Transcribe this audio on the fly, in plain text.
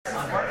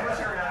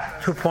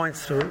2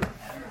 points to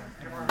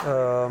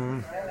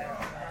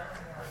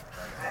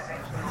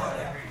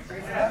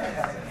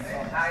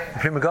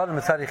Pri Megadim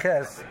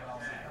Mitzadiches.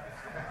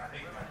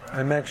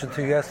 I mentioned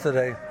to you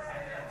yesterday,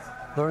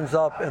 learns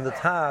up in the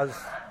Taz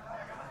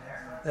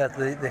that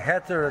the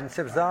heter and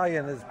Sif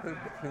Zayin is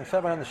being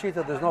said on the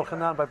Shita, there's no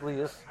Chanan by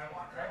Blias.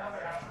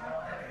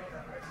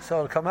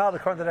 So to come out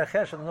according to that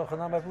Chesh, there's no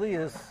Chanan by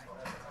Blias.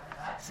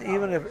 So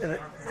even if in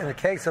a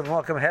case of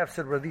Malcolm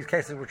Hefsid, where these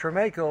cases were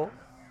Tremakel,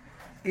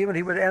 even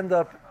he would end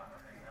up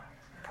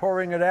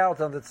pouring it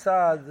out on the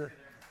tzad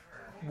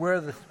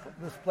where the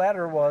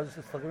splatter was,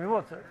 it's like a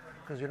mutter,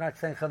 because you're not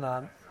saying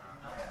Chanan.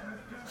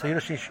 So you know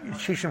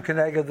Shishim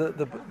Kenega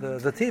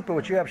the Tipa,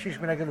 which you have Shishim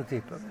Kenega the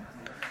Tipa.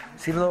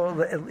 So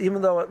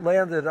even though it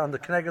landed on the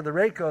Kenega the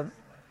Reikon,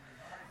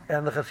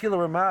 and the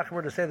Chasila Ramach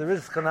were to say there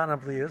is Chanan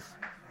and Blias,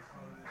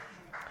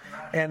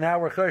 and now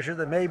we're closer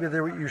that maybe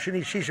you should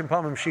need Shishim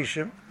Pamim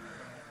Shishim,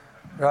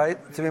 right,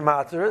 to be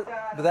matir.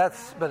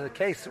 But in a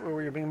case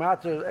where you're being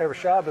matir Erev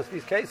Shabbos,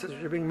 these cases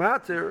you're being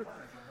matir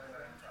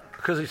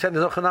because you said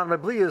there's no Chanan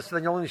and Blias,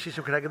 then you only need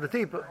Shishim Kenega the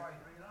Tipa.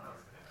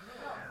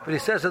 But he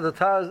says that the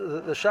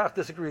Shach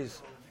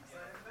disagrees.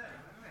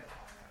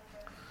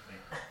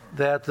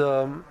 That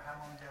the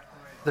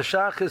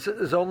Shach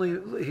is only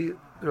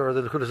or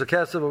the Nekudas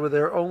HaKesef over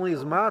there only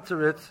is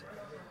materit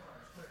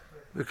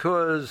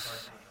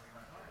because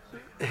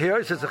here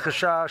it says a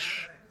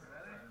chashash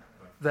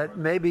that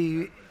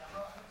maybe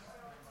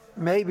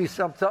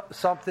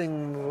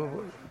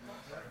something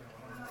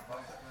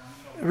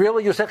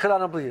really you say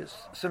Chanan and Blias.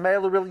 So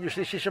really you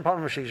say Shishim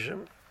Pamim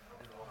Shishim,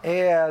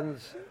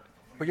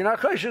 but you're not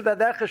kosher that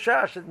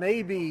chashash that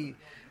maybe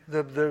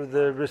the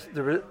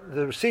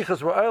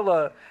resichas were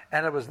oila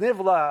and it was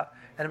nivla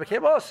and it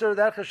became osir,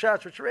 that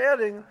chashash which we're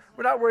adding,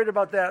 we're not worried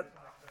about that.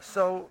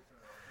 So,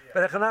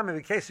 but economic, in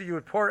the case that you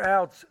would pour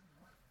out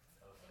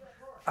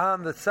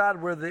on the tzad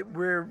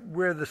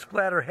where the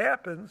splatter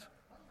happens,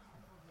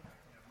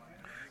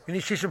 you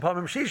need shishim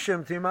pamim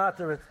shishim to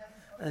matter it,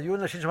 and you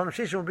and the shishim pamim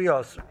shishim will be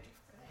osir.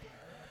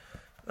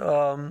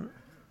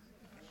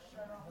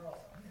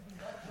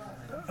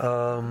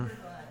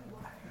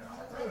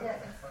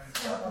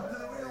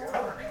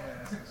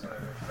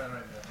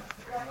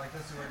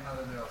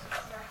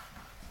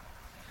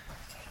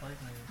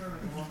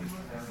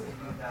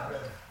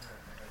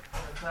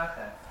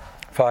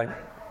 Fine.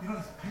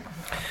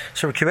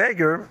 So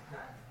Kiveger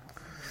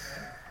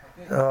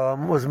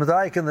was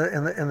medayik in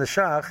the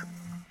Shach.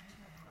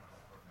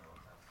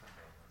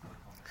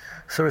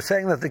 So we're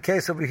saying that the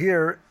case over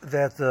here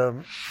that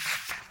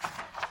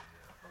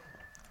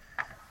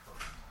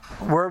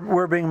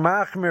we're being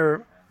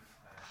machmir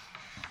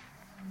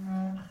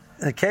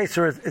in a case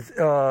where it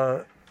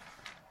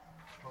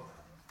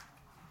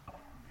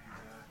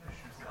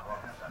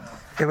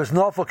was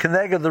nafal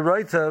kenega the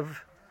roitav,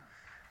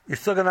 you're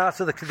still going to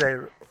answer the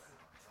kedera.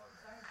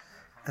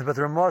 But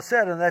the Ramah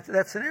said in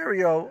that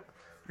scenario,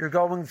 you're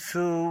going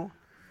to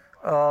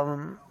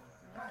the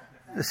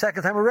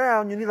second time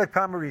around you need like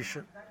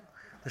Pamarishan.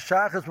 The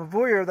Shach is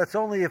Mavuyer, that's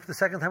only if the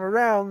second time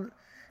around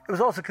it was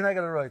also kenega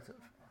the roitav.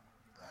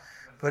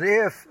 But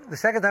if the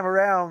second time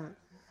around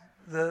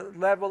the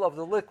level of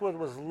the liquid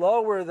was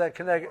lower than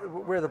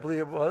where the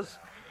bliya was,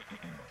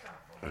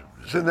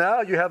 so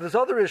now you have this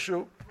other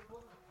issue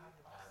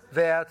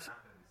that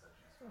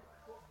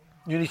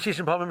you need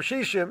shishim pamim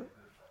shishim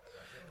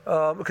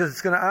because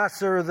it's going to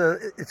answer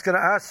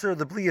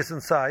the bliyas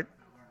inside.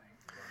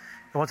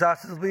 And once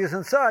answer the bliyas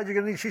inside, you're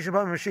going to need shishim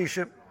pamim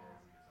shishim.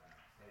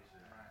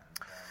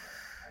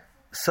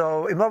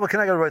 So imam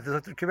keneged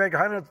roitav kemeg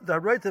hainu the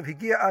roitav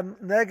higia an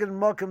neged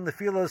mokum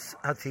nefilas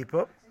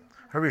hatipa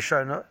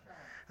harishona.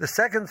 The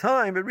second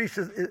time it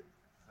reaches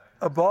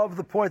above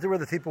the point where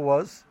the tipa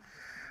was.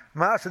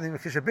 And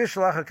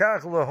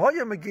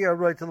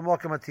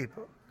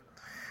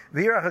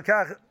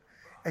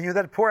you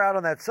then pour out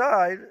on that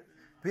side.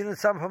 The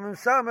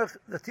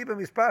tipa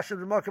mispashim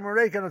the mokum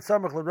areikan and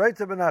samach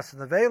l'roitav benas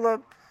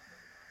nevela.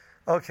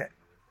 Okay.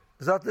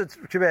 If a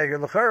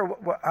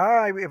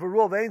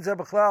rule of ein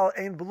zebachlal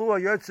ein blua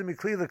yotze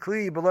mikli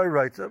lekli below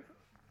roitav.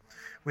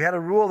 We had a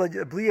rule that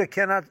a bliya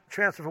cannot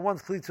transfer from one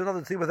kli to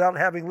another kli without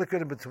having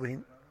liquid in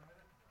between.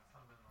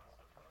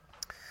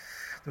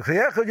 It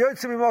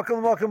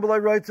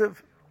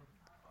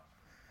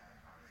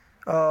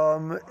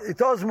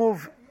does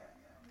move.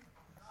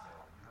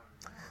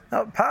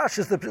 Now,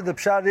 Pashas, the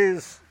pshat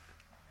is,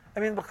 I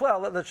mean,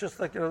 let's just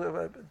touch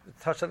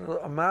on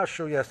a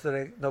mashu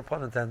yesterday, no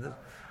pun intended.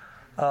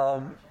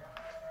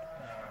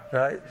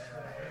 Right?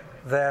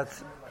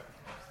 That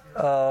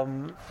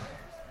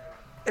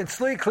in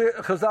Tzli,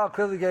 Chazal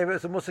clearly gave it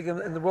as a musik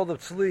in the world of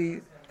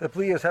Tzli, that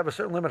Bliyas have a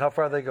certain limit how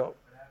far they go.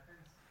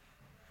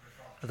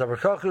 The Dabar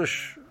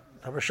Kachush,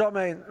 Dabar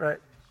Shamein, right?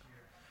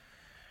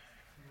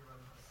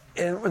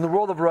 In the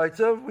world of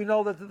Raita, we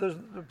know that the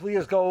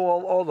Bliyas go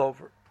all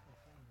over.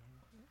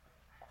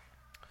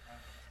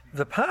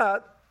 The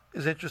pot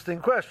is an interesting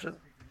question.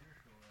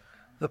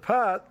 The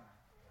pot,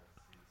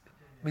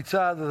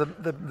 mitzad,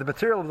 the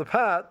material of the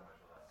pot,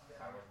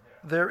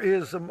 there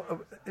is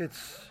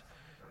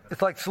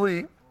it's like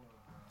tzli.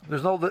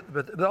 There's no,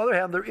 but on the other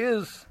hand, there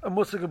is a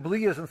musik of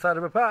bliyas inside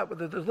of a pot,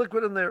 but there's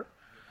liquid in there,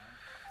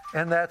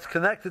 and that's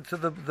connected to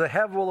the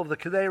hevel of the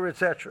kedera,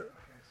 etc.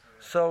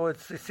 So it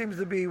seems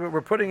to be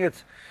we're putting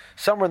it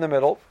somewhere in the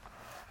middle.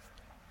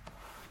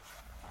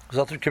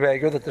 Zotar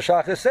Kiveger, that the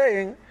Shach is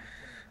saying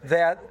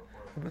that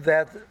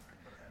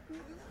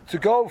to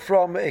go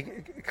from a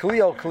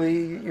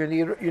kli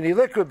you need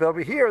liquid, but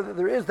over here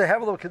there is the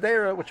hevel of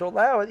kedera which will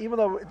allow it, even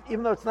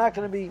though it's not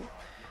going to be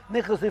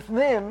nichlas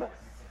ifnim.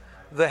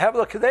 The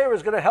Hevel Kedera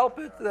is going to help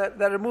it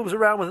that it moves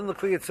around within the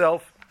Kli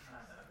itself.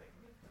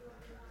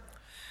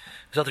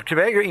 So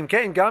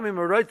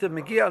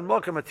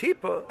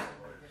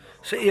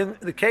in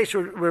the case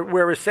where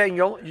we're saying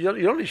you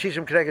don't need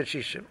shishim connected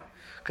shishim,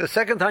 because the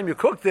second time you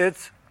cooked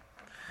it,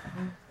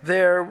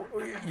 there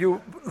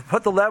you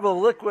put the level of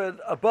liquid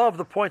above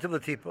the point of the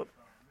tipa.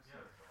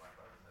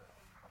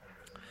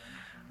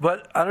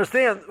 But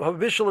understand,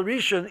 Habishal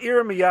Rishon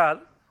Ira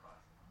Miyad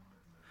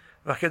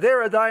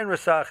V'Kedera Dayin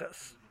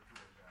Resachas.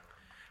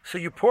 So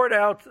you pour it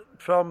out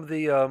from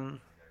the.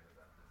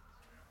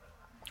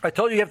 I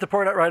told you have to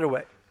pour it out right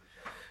away.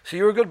 So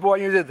you were a good boy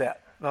and you did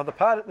that. Now the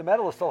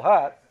metal is still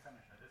hot.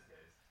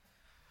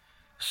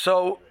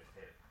 So,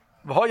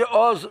 and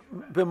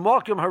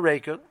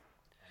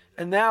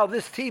now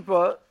this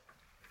tipa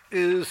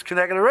is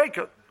connected to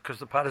reika because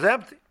the pot is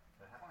empty.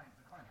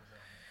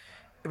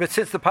 But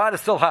since the pot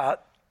is still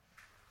hot,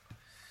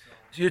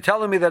 so you're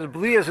telling me that the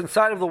bliyas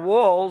inside of the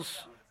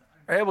walls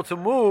are able to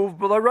move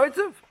below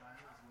roitiv.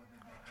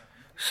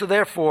 So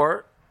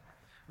therefore,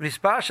 so it's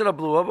going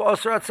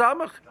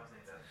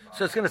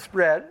to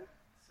spread.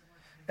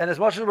 And as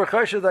much as we're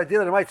cautious of the idea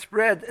that it might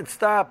spread and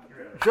stop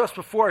just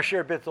before a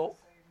share bittul,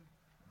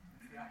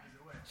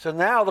 so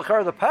now the car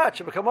of the pot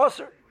should become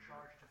osir.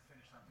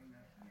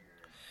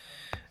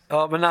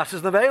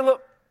 Manasses nevela.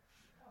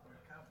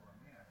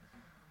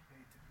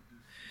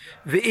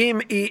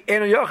 V'im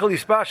eno yochel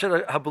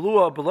yispasha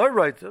hablua below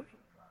roitiv.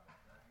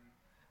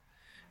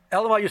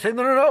 Elamai, you're saying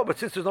no, but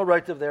since there's no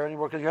roitiv there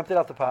anymore because you emptied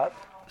out the pot,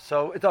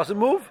 so it doesn't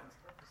move.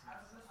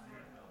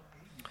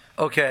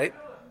 Okay.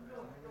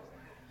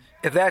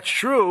 If that's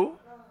true,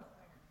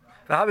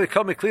 how we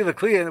come clear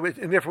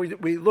and therefore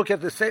we look at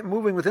the same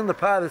moving within the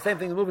pot, the same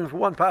thing moving from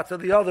one pot to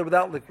the other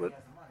without liquid.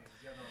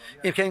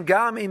 If can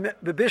gam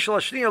bebishal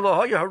ashniya lo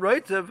haya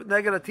haroitiv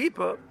negative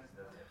tipa,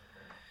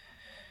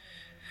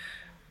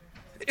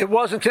 it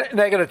wasn't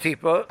negative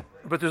tipa,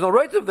 but there's no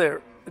roitiv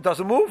there. It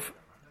doesn't move.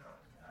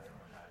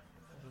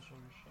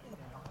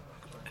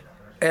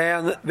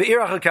 And the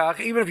irachakach,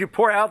 even if you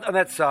pour out on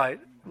that side,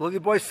 the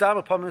boy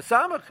samach pam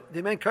samach,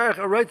 the main karach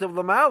a roitiv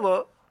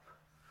lamala.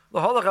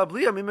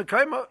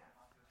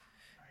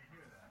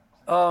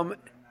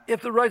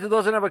 If the writer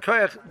doesn't have a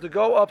koyach to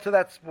go up to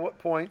that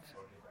point,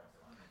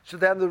 so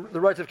then the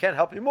writer can't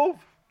help you move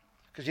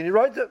because you need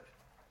writer.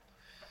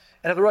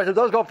 And if the writer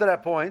does go up to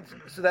that point,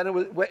 so then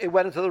it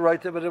went into the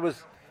writer, but it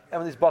was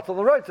having these bottles on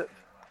the writer.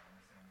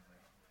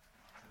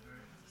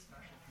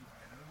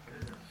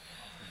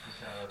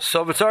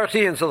 So the chur,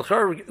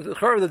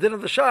 the din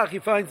of the shach, he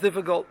finds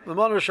difficult. The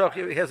mono shach,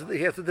 he has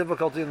the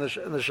difficulty in the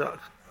shach.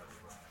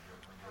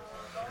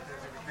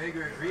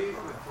 Agree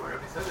with what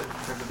Rabbi said in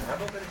terms of the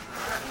Hevel?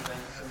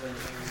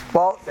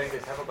 Well, saying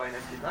it's Hevel by an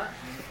empty pot?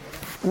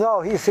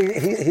 No, he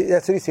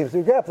that's what he seems to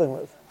be grappling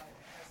with.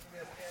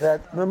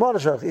 That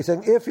he's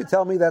saying, if you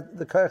tell me that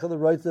the karach of the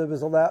roitiv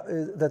is allowed,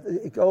 that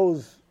it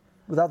goes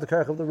without the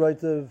karach of the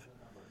roitiv,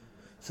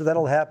 so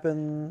that'll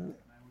happen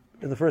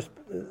in the first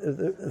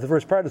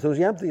part. So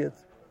you empty it.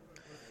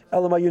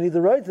 Elamai, you need the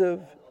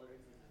roitiv.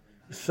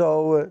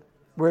 So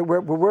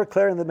we're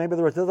clearing that maybe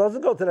the roitiv doesn't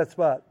go to that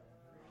spot.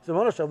 So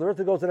Monashal, the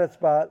Ritter goes to that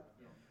spot,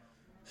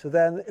 so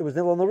then it was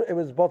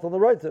both on the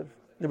right of.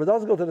 If it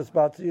doesn't go to the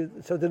spot, so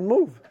it didn't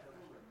move.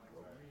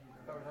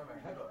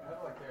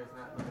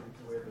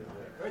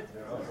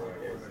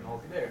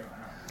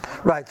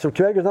 Right, so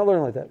Kiveger is not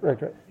learning like that.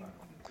 Right.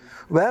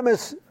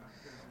 V'emes,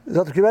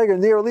 Dr. Kiveger,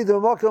 near lead the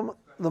Malkum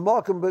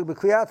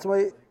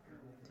b'kliyatzmai,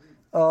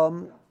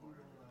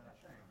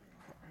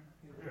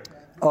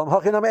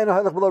 Hachinam eno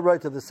halach below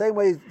right of. The same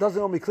way it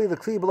doesn't only clear the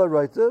kli below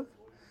right of.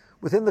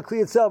 Within the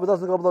kli itself, it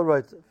doesn't go below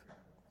roitiv.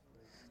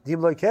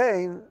 Dim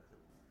loikein,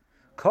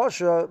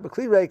 kosha,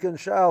 b'kli reikin,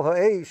 sha'al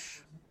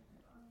ha'esh,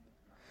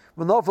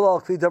 v'nofel al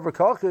kli davar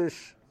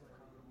kachish,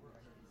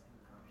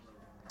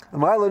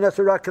 v'maylo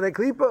nesarak k'nei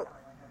klipa,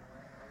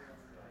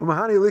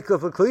 v'mahani likla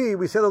for kli,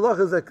 we said the loch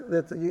is that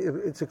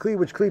it's a kli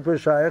which klipa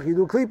is shayach, you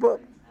do klipa.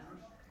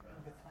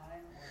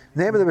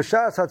 Name of the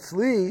b'shas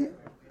hatzli,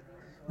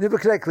 niver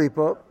k'nei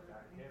klipa,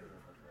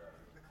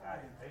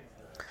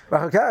 if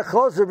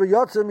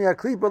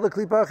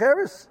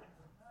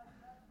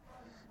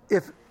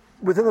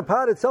within the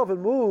pot itself it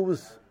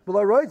moves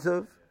below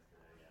roitzav,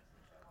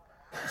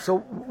 so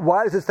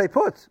why does it stay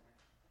put?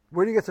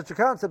 Where do you get such a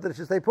concept that it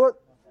should stay put?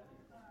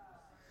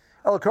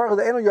 El karchel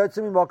the eno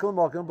yotzim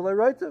imakom below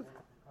roitzav.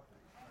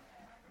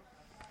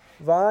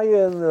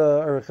 Vayen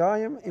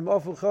Arachayim im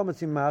ofel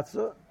chametz im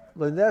matzah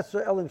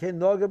L'nesra elim kein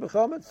noga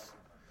b'chametz.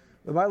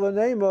 V'may lo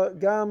neima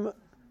gam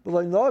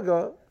b'lo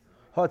noga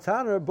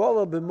hataner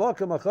bola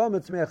b'mokem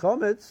hachametz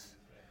me'achametz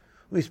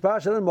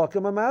l'ishpashal and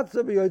mokem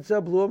hamatzah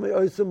b'yoytza blua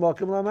me'oytza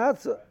mokem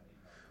l'amatzah.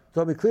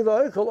 So mikli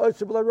la'oichel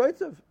oitza b'la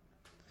roitzev.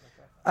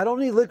 I don't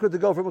need liquid to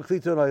go from a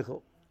kli to an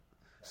oichel.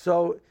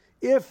 So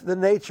if the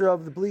nature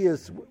of the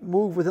blias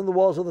move within the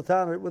walls of the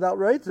tanner without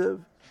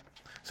roitzev,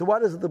 so why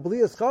does the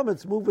blias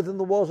chametz move within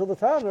the walls of the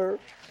tanner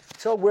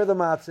till where the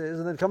matzah is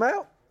and then come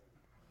out?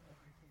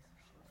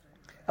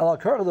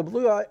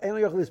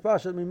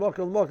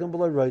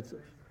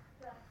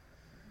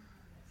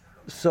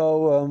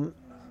 So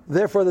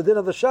therefore the din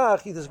of the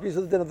shach, he disagrees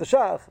with the din of the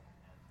shach.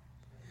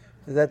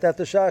 That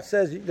the shach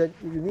says that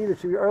you need it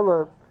to be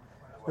earlier,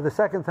 but the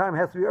second time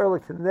has to be earlier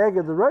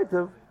connected the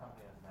roitiv.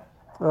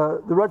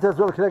 The roitiv has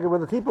to be connected where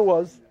the tipa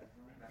was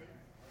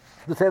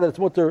to say that it's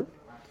mutter.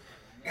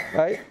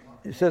 Right?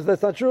 He says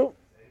that's not true.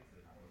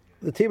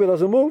 The tipa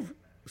doesn't move,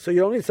 so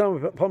you don't need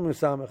some pom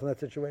samach in that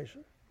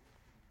situation.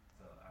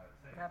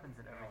 What happens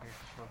in every case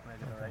of both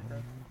negative, right?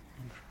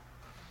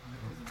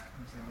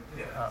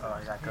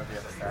 I got to go the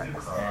other side.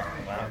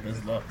 Wow,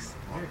 those looks.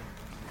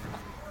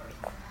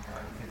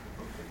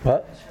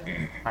 What?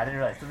 I didn't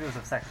realize. The videos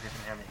of sex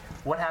didn't hear me.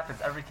 What happens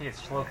every case?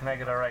 Shlo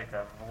connected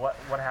oraita.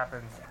 What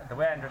happens? The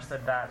way I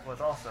understood that was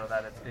also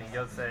that it's being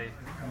yosei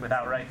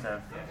without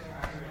raita.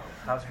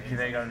 How's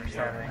Kivega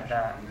understanding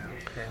that?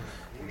 Okay.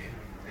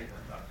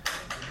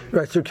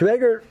 Right. So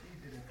Kivega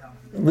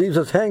leaves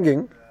us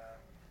hanging.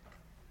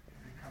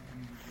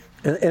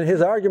 And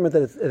his argument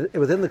that it's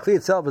within the kli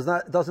itself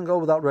doesn't go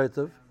without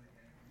reitiv,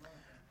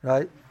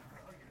 right?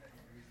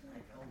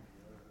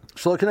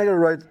 Shlo connected a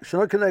right,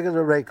 shlo connected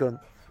a reikon,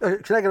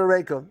 connected a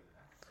reikon,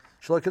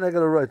 shlo connected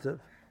a reitiv.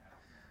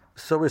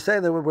 So we're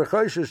saying that we're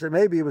choishish that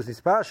maybe it was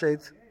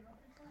nispashet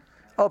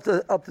up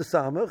to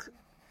samach,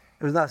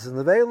 it was not in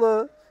the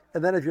vela,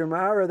 and then if you're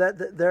ma'ara that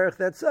derech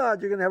that sad,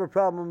 you're going to have a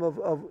problem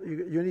of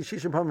you need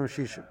shishim pamim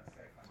shishim.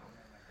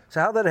 So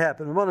how did that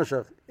happen?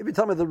 If you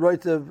tell me the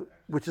reitiv,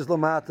 which is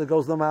lamata,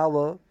 goes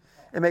lamala,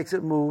 it makes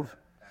it move,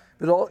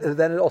 but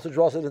then it also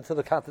draws it into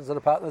the contents of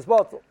the pot and its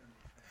bottle.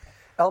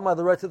 Elma,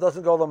 the reitiv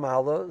doesn't go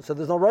lamala, so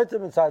there's no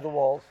reitiv inside the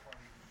walls,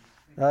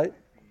 right?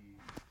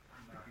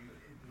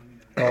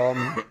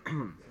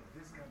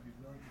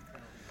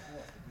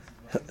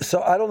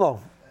 So I don't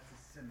know.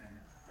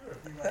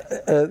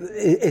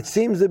 It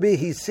seems to be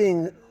he's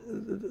seeing.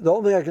 The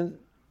only thing I can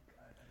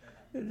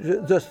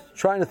just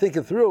trying to think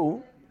it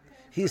through.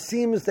 He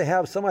seems to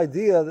have some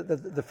idea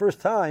that the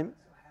first time.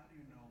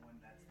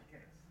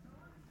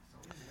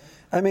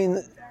 I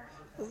mean,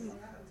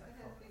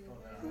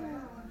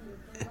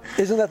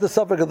 isn't that the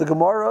subject of the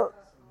Gemara?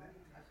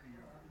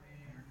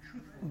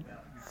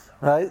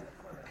 Right?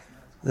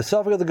 The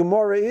subject of the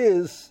Gemara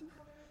is,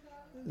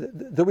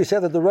 do we say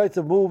that the right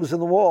of moves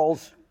in the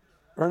walls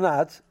or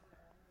not?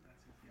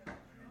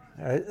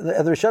 Right?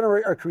 And the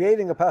Rishonim are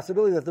creating a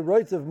possibility that the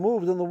right of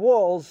moved in the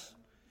walls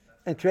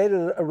and created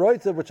a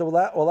roitiv which will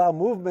allow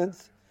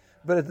movement,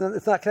 but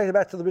it's not connected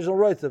back to the original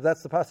roitiv.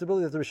 That's the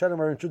possibility that the Rishonim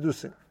are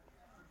introducing.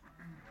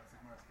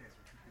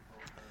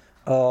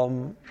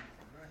 So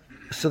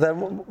then,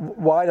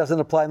 why doesn't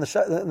it apply in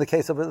the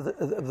case of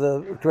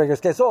the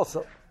Gregor's case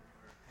also?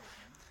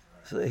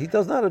 So he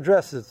does not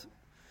address it.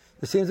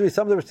 There seems to be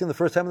some difference between the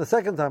first time and the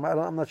second time.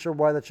 I'm not sure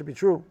why that should be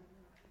true.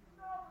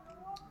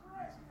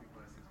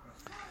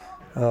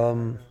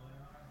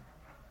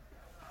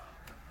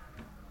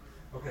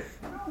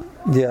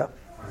 Yeah.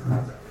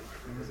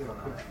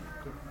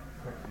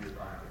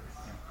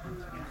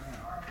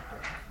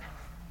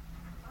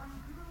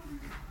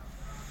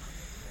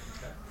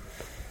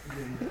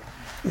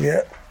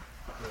 Yeah.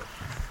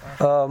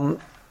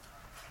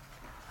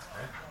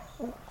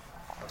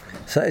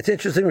 So it's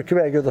interesting with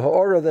Kivega, the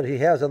ha'ora that he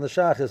has on the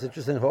shach is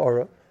interesting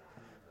ha'ora.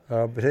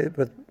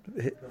 But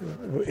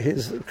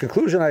his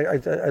conclusion, I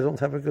don't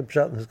have a good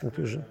shot in his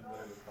conclusion.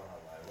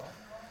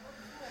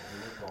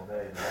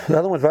 The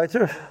other one,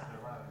 weiter?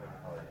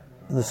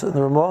 The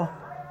Ramah?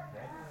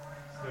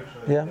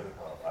 Yeah.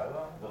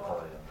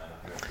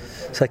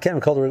 So I can't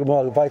even call the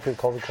Ramah weiter,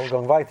 call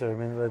going weiter. I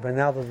mean, by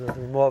now the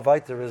Ramah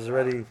weiter is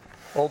already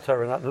old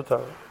Torah, not new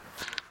Torah.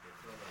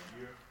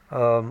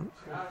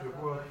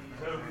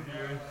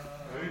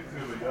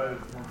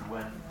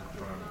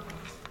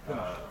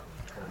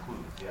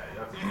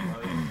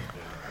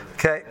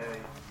 Okay.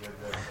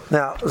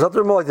 Now,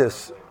 Zotar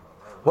Moedis.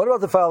 What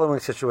about the following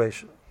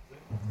situation?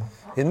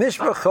 In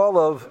Mishpach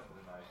Cholov,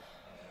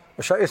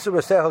 Sha'isur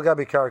B'Sechel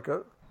Gabi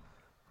Karka,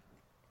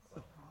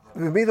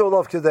 V'midu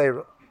Olav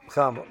Kedeira,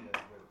 Chama.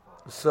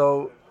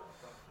 So,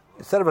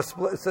 instead of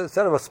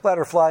a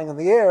splatter flying in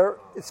the air,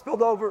 it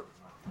spilled over,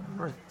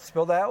 or it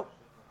spilled out.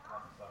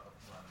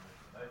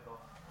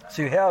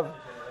 So you have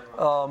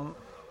the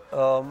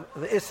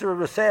Isser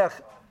Resech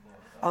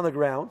on the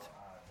ground,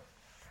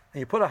 and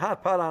you put a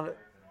hot pot on it.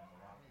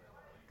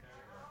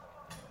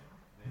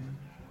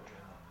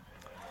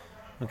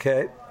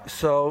 Okay,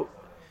 so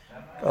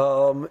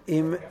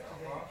im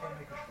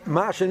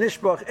Masha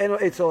Nishbach Eno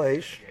Eitzel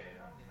Eish,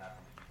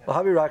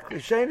 Lahavirak Kli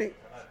Sheni.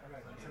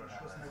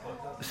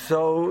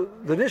 So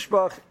the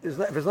nishbach is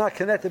not, if it's not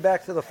connected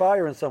back to the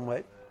fire in some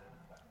way,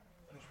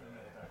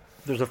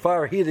 there's a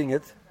fire heating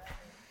it.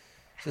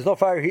 If there's no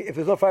fire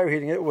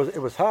heating it, it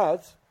was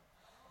hot.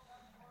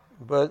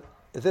 But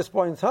at this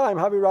point in time,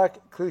 Habirak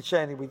Kli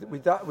Sheni,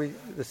 we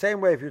the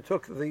same way if you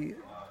took the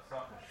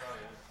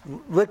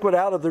liquid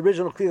out of the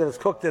original kli that it's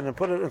cooked in and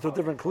put it into a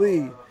different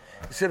kli,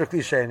 consider Kli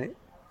Sheni.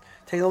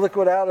 Taking the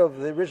liquid out of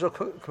the original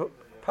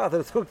pot that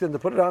it's cooked in to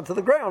put it onto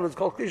the ground, it's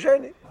called Kli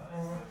Sheni.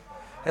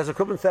 Has a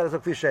equivalent status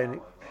of Kli Sheni.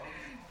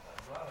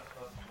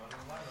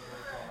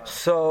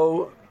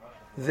 So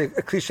the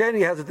Kli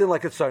Sheni has a din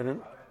like a tzonin.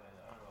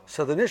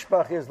 So the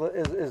nishbach is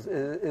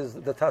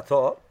the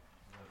tato.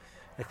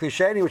 The Kli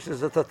Sheni, which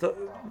is a tato,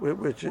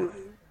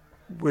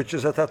 which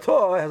is a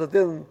tato, has a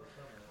din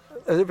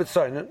as if it's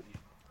tzonin.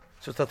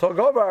 So it's tato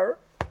gobar,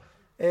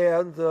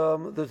 and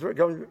there's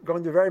going to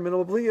be very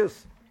minimal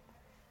bliyas.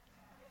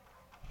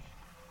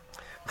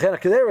 Chen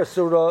Kedera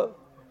Surah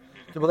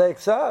to B'lei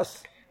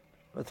Ksas.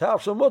 The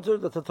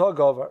tato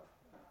gover.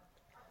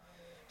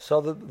 So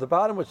the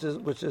bottom, which is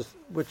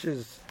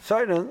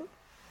tzarnin,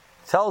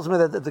 tells me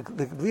that the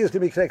kli is going to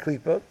be knei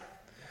klipa.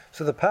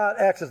 So the pot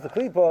acts as the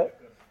klipa,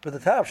 but the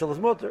top shel is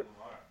mutter.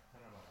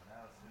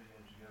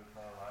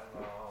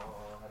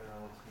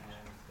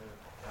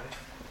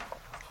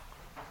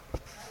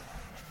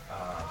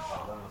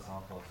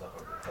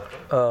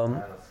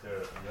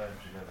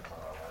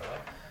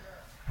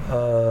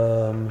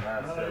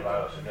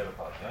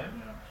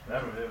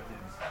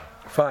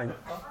 Fine.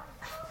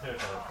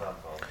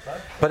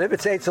 But if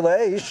it's Eitzel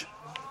Eish,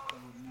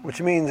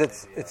 which means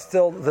it's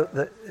still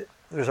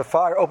there's a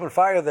fire, open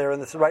fire there,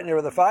 and it's right near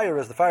where the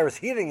fire is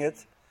heating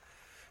it.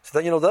 So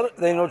then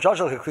they know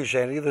Joshua Kli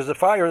Sheni. There's a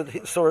fire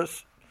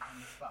source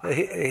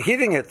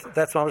heating it.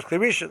 That's Mamash Kli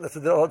Rishon. That's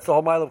the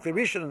whole mile of Kli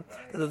Rishon.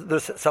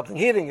 There's something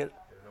heating it.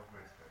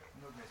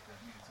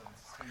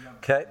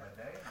 Okay,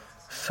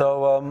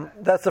 so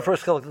that's the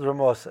first chiluk that the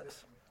Ramah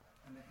says.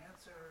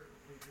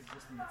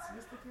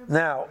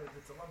 Now,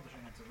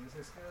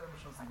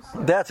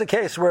 that's a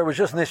case where it was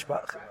just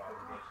nishbach.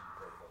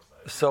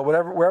 So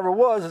wherever it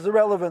was is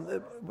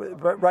irrelevant.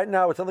 Right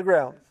now it's on the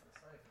ground.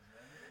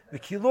 The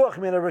kiluach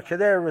min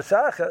keder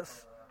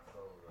resachas,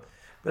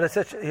 but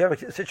you have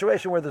a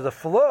situation where there's a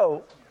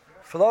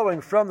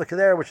flowing from the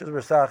keder, which is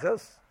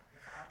resachas,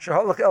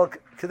 sheholach el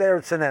keder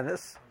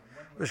tzenenis,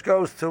 which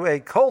goes to a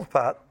cold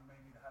pot.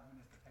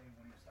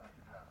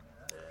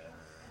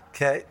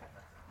 Okay.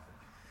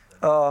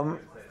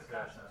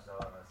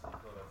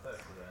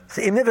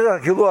 So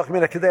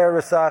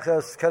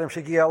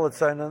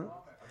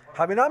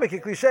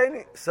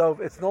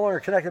it's no longer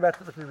connected back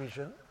to the Kli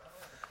Rishon.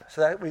 So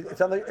that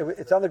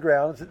it's on the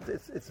ground.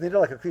 It's needed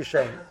like a Kli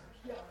Sheni.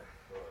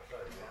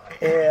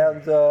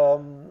 And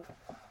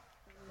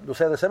we'll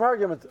say the same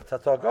argument.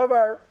 Tato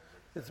govar.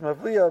 It's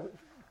mavliya.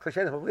 Kli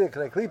Sheni is mavliya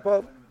knei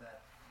klipa.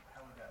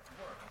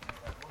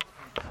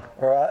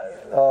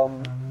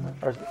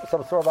 Or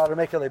some sort of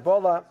arameka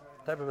lebola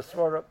type of a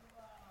svara.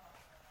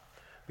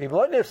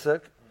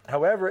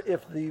 However,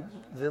 if the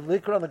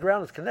liquid on the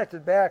ground is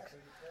connected back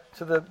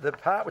to the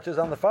pot which is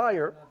on the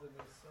fire,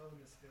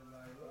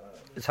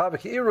 it's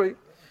havik iri.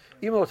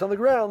 Even though it's on the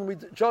ground, we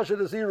judge it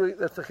as iri.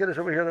 That's the chiddush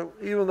over here.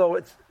 Even though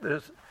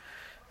there's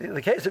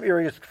the case of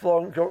iri is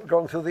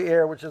going through the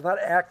air, which is not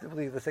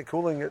actively, let's say,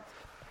 cooling it,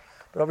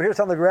 but over here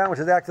it's on the ground, which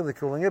is actively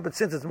cooling it. But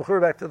since it's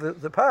mechur back to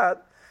the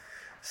pot,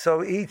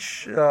 so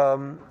each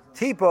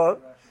tipa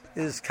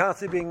is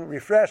constantly being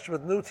refreshed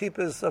with new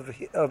tipas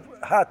of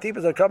hot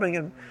tipas are coming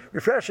and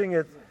refreshing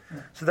it.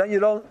 So then you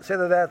don't say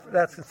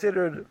that's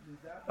considered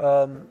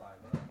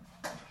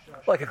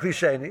like a Kli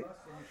Sheni.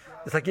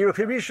 It's like Kli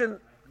Rishon.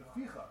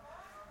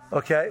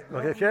 Okay.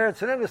 If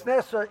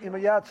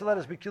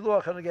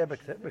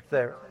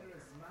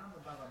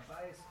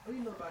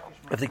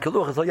the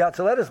kiluach is yat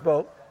tzeletis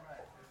bo,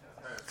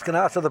 it's going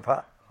to answer the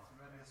pot.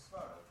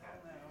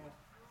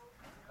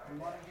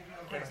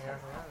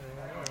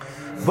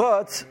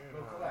 But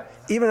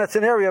even that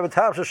scenario of a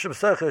tapsha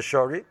shebsecha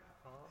shori,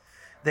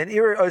 then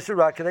iri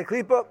oisura knei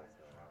klipa.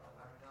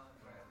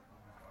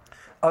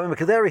 Avim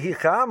kedera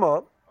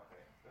hichama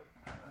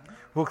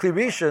hu Kli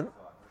Rishon.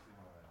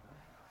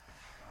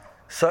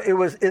 So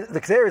the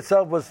kedera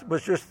itself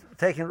was just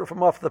taken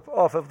from off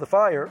of the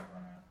fire.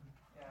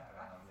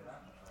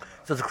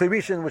 So it's a Kli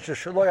Rishon, which is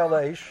shaloi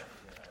aleish.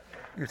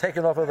 You take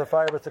it off of the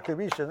fire, but it's a Kli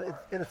Rishon. It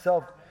in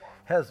itself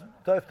has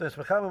doifnus,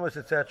 mechamemus,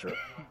 etc.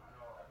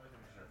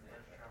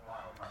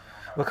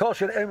 Or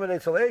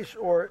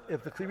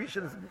if the Kli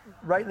Rishon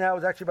right now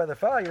is actually by the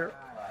fire,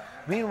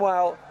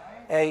 meanwhile,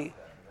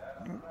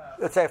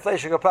 let's say a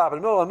fleshing pot, but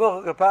a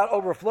milk pot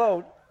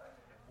overflowed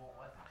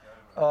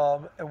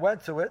and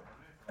went to it.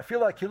 I feel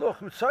like kiluch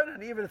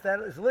u'tzonin, even if that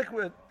is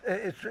liquid,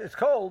 it's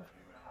cold.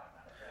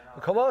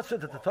 The kolosser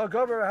that the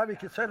togover have you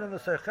kitzonin the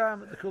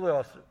secham the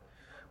kulosser.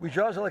 We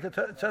judge it like a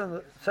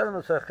tzon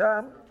the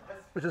secham,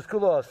 which is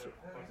kulosser,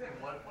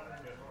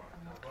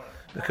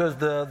 because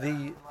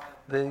the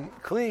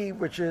kli,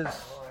 which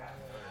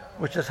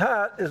which is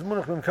hot, is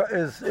munach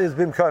is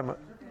bimkaima.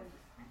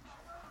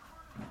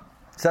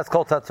 So that's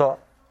called tatzah.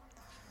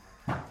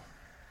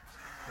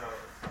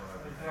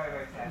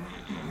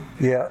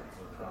 Yeah.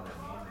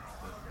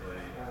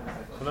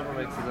 So it never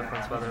makes a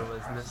difference whether it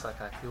was nifsak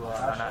akila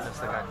or not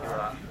nifsak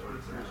akila.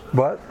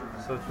 What?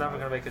 So it's never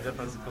going to make a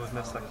difference if it was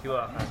nifsak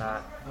akila or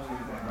not.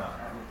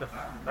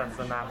 That's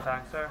a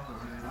non-factor.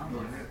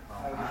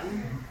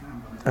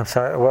 I'm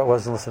sorry, I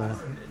wasn't listening.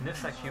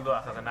 Nifsak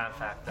akila is a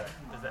non-factor.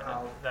 Is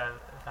that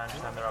if I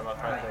understand the Rambam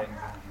correctly?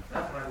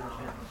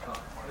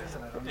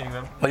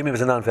 What do you mean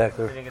it's a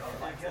non-factor?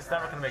 It's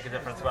never going to make a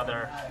difference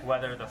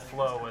whether the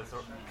flow was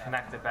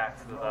connected back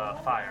to the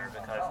fire,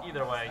 because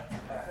either way,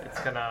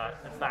 it's not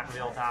going to be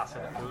able to answer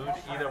the food.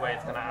 Either way,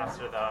 it's going to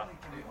answer the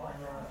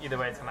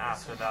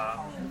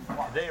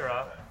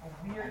kedera.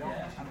 I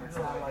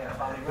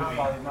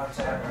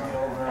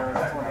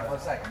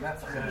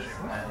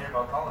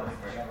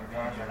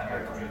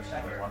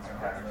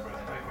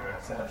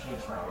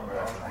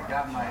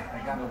got my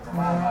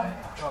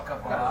chalk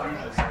up on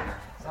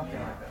something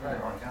like that.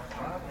 Right.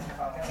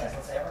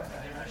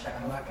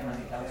 I'm not going to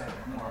be down there.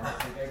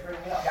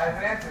 Got an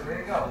answer. There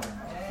you go.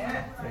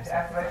 Yeah.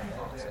 Ask my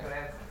people.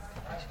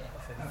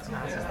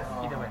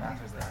 Either way,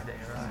 answers the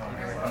kedera.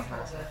 Either way,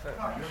 answers the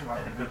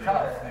food.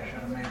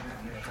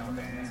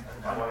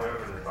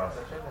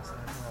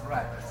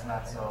 Right. It's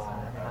not so.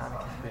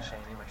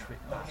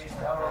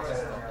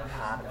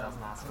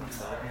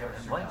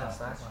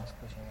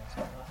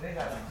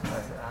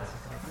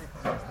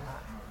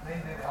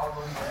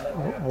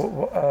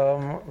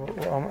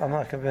 I'm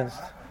not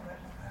convinced.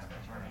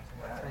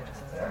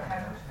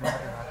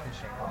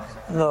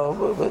 No,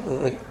 but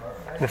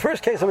the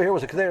first case over here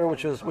was a kedera,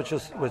 which is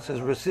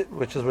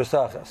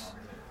resachas.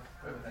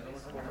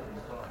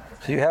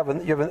 So you have an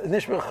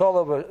nishma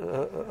cholav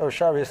or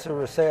shari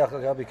reseach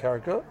agabi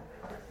karka.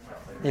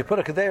 You put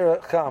a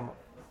kedera cham.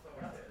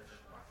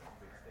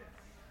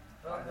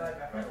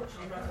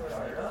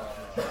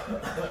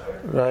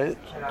 Right.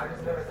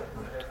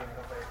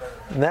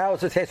 Now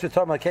it's a case we're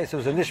talking about. Case it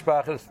was a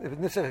nishbach. If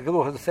nishbach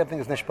galuch is the same thing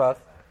as nishbach.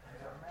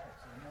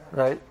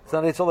 Right. It's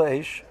not itzol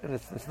eish, and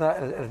it's not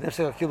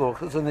nishbach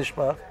galuch. It's a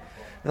nishbach.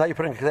 And now you're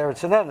putting kedera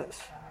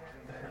tzenenis.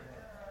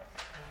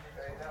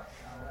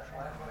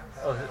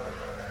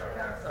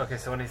 Okay,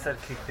 so when he said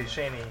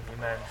kikdisheni, he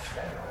meant,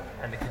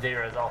 and the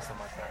kedera is also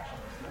like that.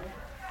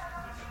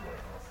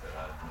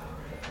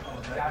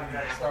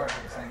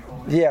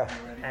 Yeah.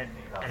 And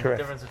the Correct.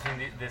 difference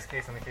between this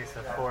case and the case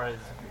before is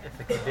if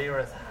the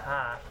kedera is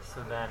hot,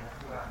 so then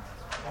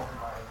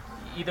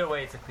either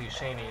way it's a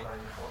klisheni.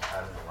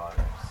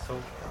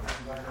 So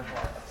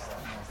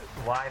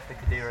why, if the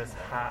kedera is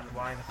hot,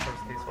 why in the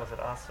first case was it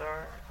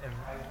asar? And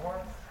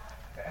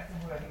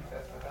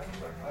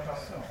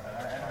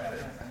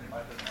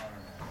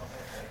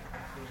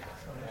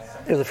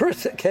in the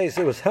first case,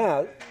 it was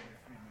hot.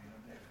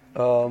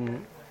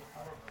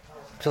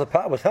 So the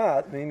pot was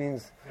hot.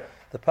 Means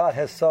the pot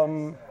has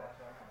some.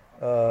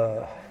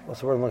 What's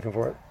the word I'm looking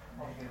for?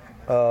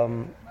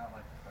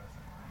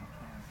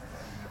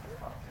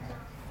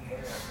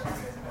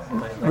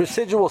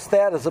 Residual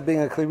status of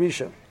being a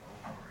klirisha.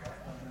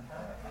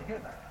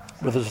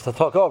 But there's to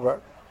talk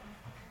over.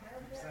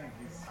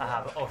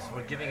 so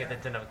we're giving it the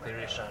din of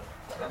klirisha.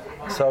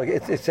 So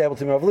it's able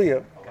to be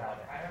mavliya.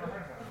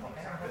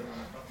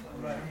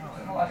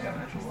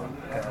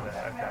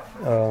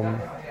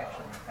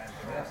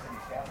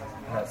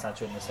 That's not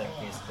true in the second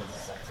case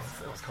because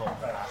It was cold.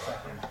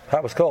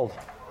 Pot was cold.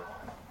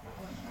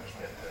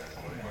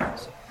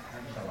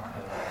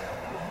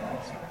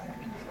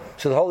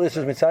 So the whole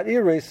issue is mitzad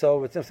iri,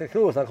 so it's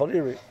not called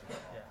iri.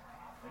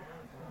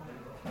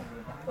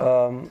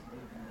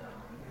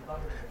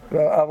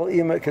 Aval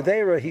ima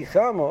kedera hi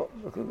chamo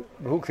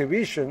who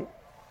klirishin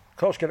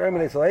koshken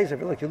erminates laser.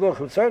 If you look,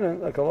 with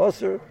certain like a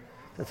loser,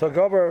 the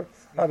togover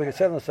having a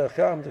certain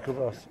secham the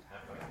kulos.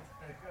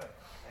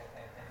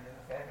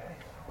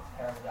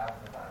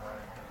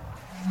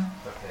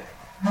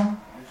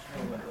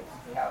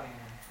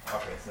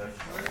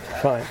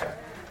 Fine.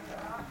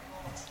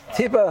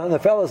 Tipa and the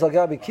fellas al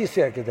gabi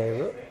kisya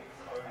kedera.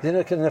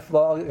 Dinner can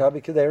nifla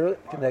gabi kedera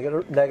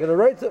negative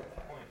right.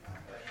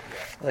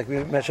 Like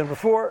we mentioned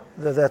before,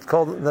 that's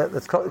called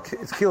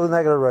it's kilo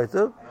negative right.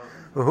 Who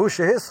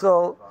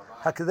shehischol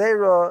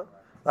hakedera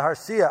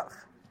laharsiach.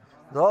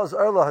 Those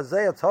erla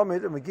hazaya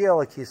tamid and megia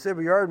la kisya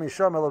b'yard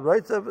misham el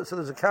right. So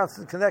there's a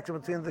constant connection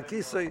between the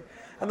kisya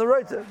and the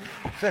right. So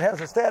it has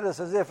a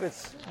status as if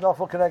it's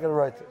nafal connected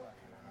right.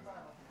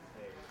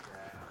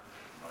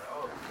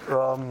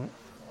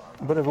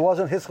 But if it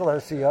wasn't hischol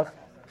harsiyach,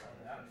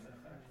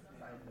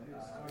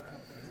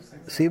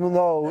 so even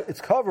though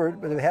it's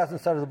covered, but if it hasn't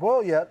started to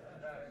boil yet,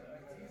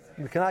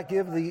 we cannot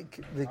give the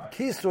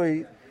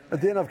kisui a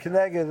din of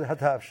keneged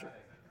hatavsha.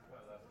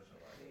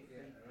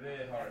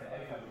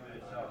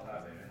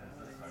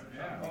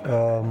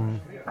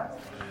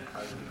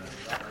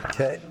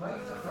 Okay.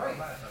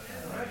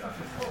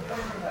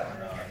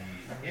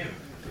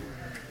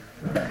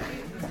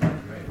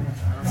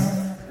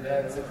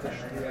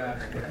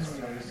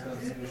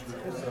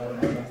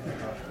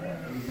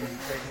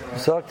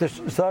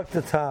 Zok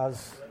the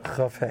Taz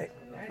Chafei.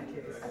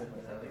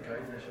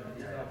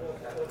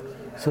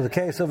 So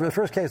the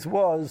first case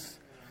was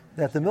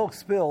that the milk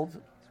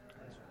spilled,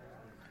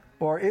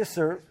 or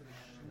Isser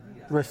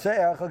Reseach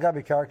al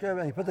Gabi Karka,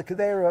 and he put the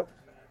Kedera,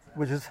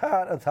 which is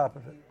hot, on top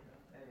of it.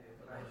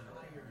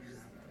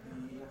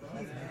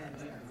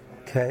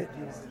 Okay.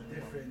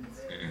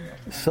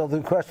 So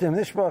the question,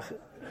 Nishbach,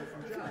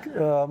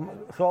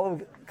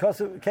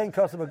 Kain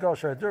Kosav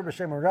Agosha, Dur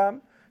B'Shem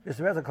Ram,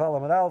 Yisrael Klal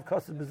Amarav,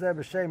 Kosav B'Zeh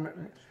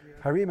B'Shem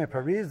Harim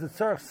Paris, the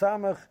Tzarch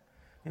Samach,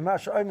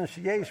 Yimash Oyna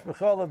Sheyesh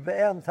B'Cholav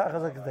Be'en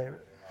Tachaz HaKedera.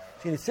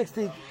 She needs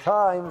 60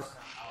 times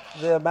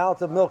the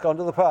amount of milk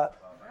under the pot.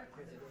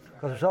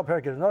 Because Shal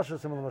Perik Nosha,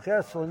 some of the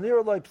Meches, so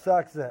near Loi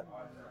Psak Zeh.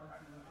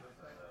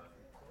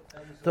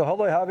 So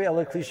Holoi Havi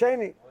Ele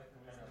Klisheni.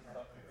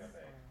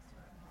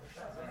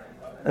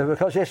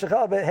 Because Yesh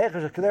Shachal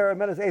Be'Hechesh Kedera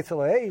Medes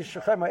Eitzel Eish,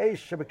 Shechem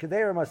Eish, Shebe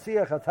Kedera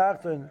Masiach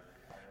HaTachton,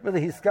 with the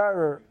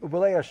Hiskarer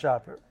Ubelei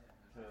HaShaper.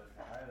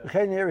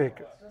 V'chein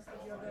Yerik.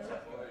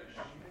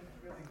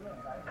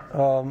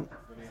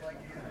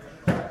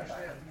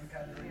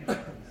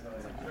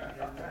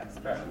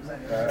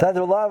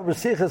 Tadr Lav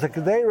B'Sichas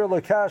HaKedera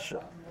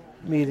Lokasha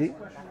Midi.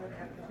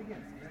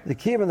 The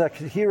Kiyam that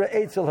Kedera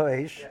Eitzel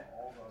Ha'Eish,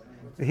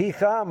 V'hi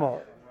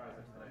Chama,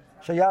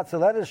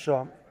 Shayatzel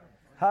Edesham,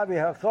 Habi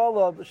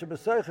hacholav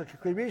shebesoicha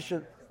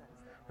keklirishin.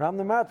 Ram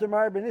the matter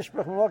mar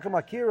benishbach melokam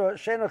akira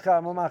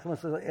shenocham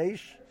l'machmas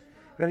eish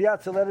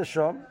v'riyatzel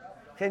edesham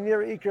chen nir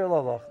ikir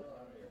lalach.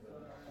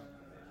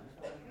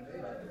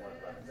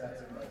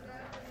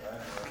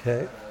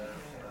 Okay.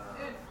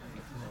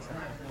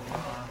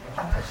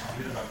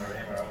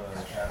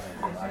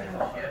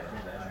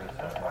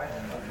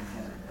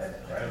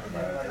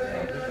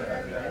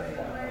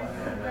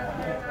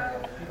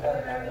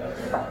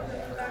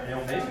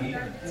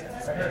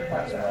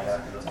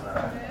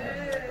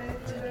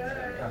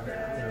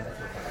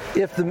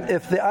 If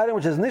the item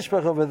which is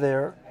nishbach over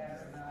there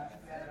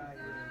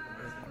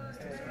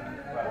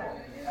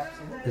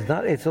is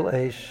not eitzel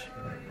eish,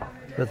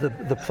 but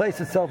the place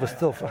itself is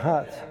still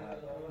hot.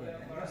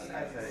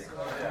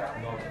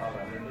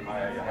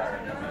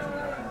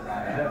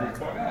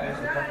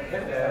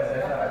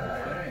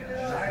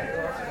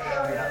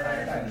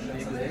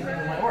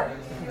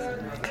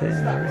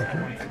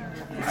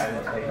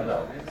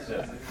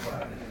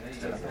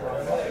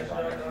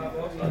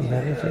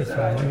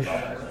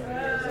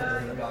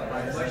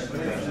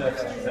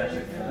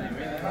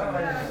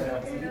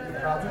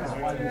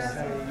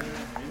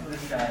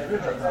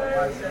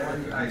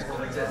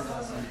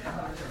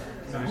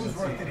 Whose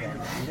work did he do?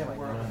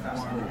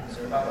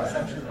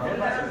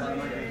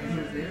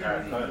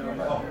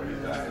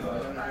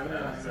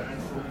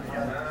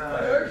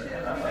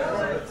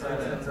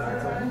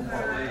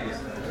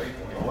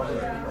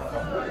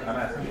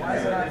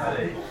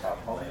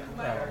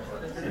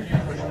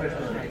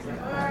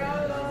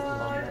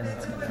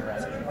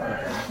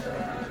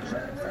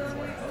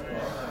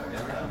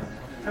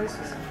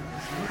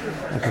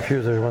 I'm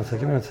confused there. 1 second.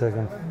 Give me 1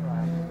 second.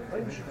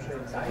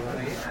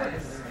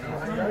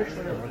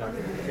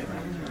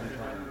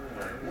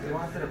 He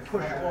wanted to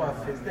push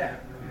off his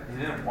debt. He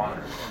didn't want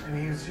it.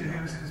 And he was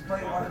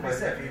playing wanted to be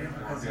sick. He didn't,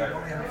 because he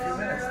only had a few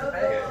minutes to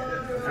pay.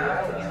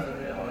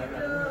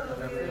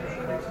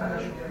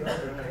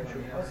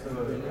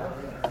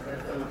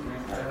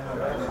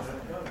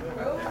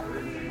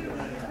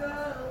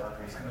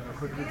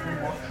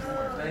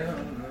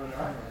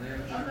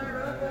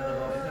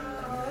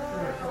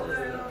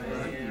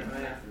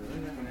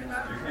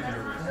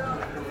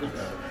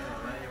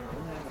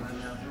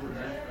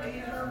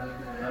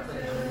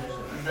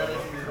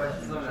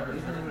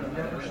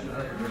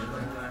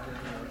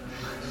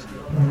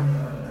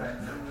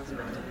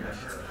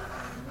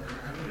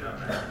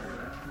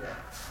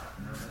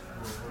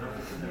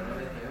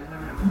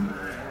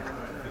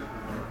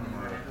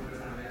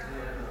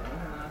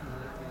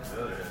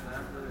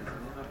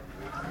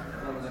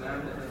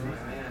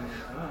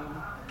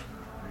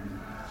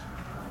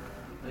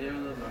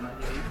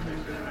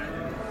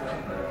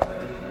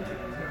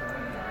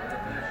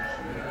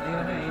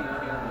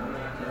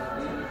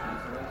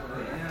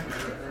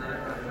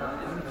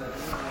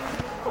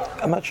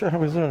 I'm not sure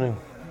how he's learning.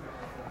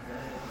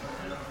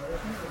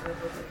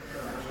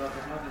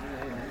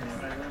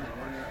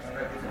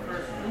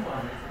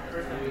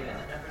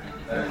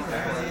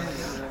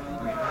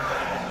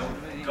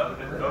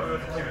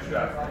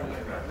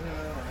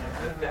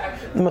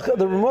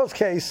 The remote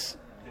case,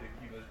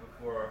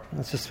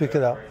 let's just speak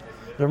it out.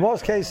 The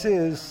remote case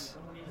is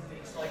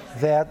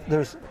that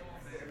there's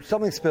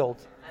something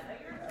spilled.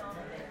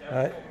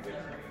 Right?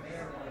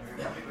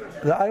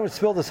 The item which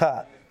spilled is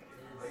hot.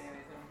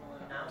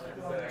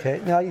 Okay,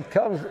 now he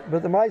comes,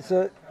 but the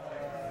Maisa,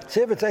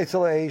 say if it's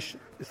Eitzel Eish,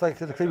 it's like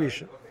the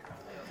Klirisha.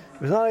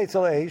 If it's not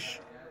Eitzel Eish,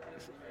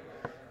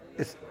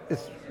 it's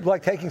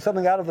like taking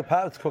something out of the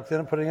pot it's cooked in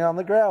and putting it on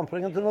the ground,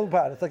 putting it into another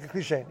pot. It's like a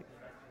Klisheni.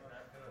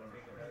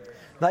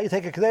 Now you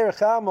take a Kedera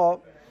Chama,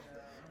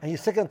 and you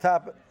stick on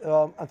top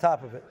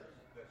of it.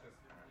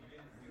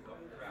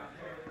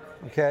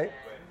 Okay.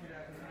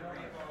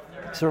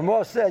 So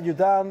Ramah said you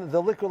down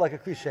the liquid like a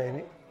kli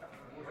sheni.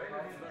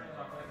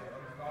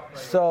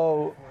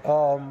 So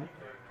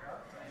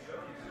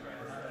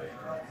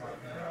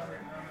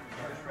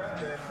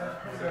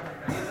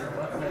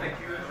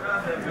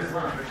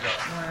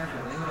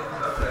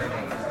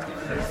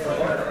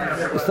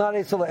it's not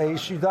Eitzel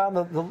Eish. You down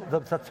the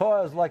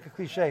Tatoa is like a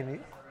kli sheni.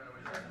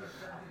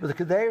 But the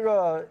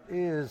Kedera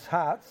is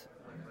hot,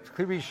 it's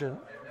kli rishon.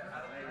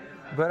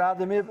 But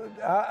the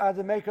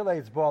maker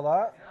it's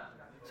Bala,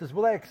 says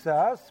B'lei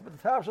Ksas, but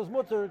the Tavshel is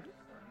Mutter,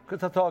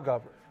 because Tatoa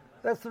Gaber.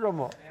 That's the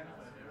Ramah.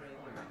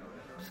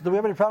 So do we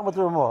have any problem with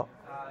the Ramah?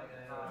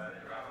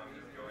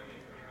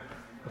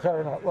 Okay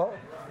or not? Well,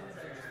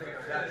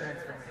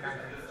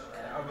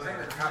 I'm saying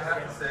that you have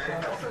to say,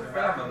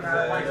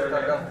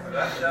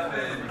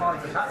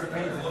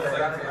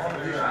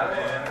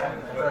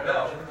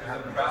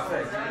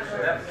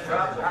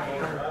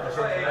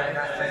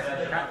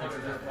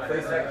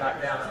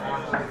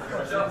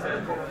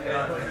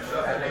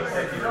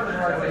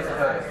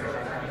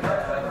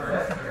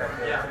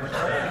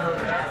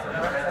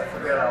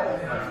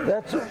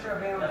 that's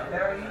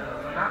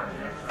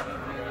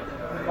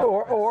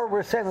or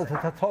we're saying that the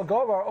Tatoa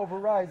Gaber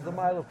overrides the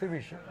mile of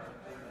Tirisha.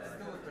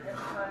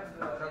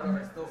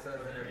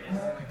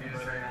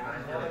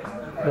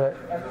 Right.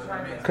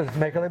 Because it's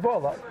making a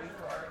ball.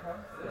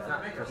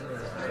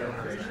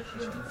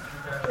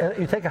 And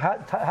you take a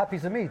hot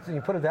piece of meat and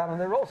you put it down on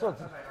there also.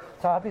 It's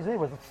a hot piece of meat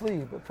with a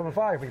sleeve from a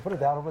fire, but you put it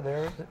down over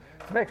there to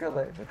make her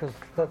leg because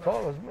the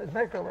Torah is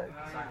make her leg.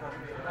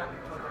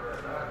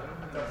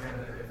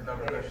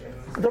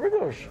 The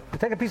Regush. You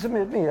take a piece of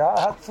meat, a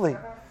hot sleeve.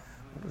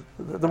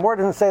 The more it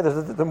didn't say this,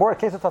 the more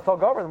case of Tatoa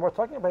Gaber, the more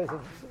talking about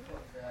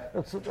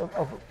it's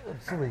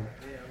sleeve.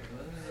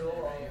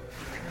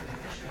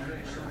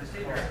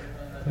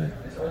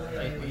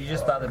 You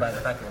just bothered by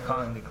the fact that we're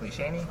calling the kli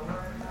sheni?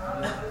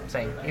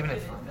 Saying even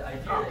if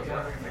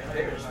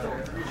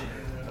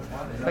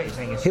wait, you're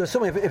saying he was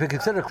assuming if it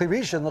considered kli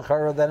rishon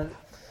l'chara, then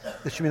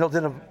there should be no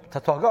din of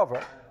Tatoa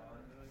Gaber.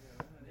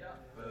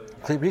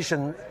 Kli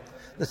rishon,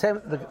 the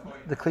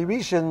kli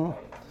rishon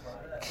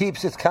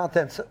keeps its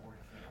contents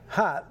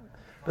hot,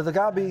 but the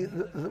gabi,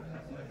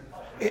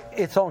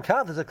 its own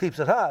contents, it keeps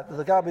it hot.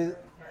 The gabi,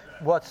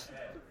 what's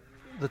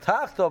the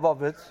tachtav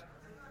of it,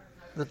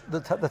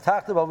 the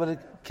tachtav of it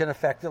can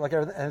affect it like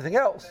anything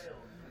else.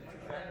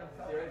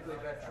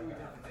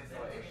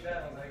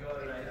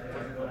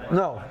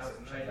 No.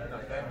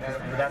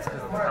 That's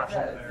because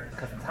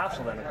the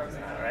tafshel then comes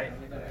out, right?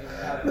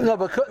 No,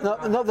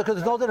 because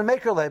there's no to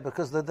make her late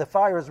because the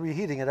fire is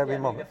reheating it every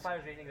moment. The fire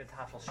is reheating the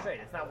tafshel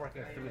straight. It's not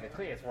working through the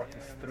kli. It's working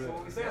through.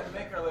 So we say on the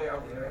maker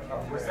layer,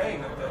 we're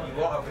saying that the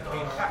law of the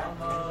came back.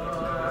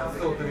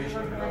 Still the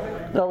issue.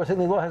 No, we're saying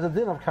the law has a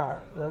din of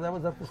kar. That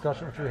was that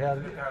discussion which we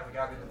had.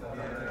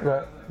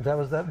 Right. That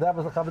was the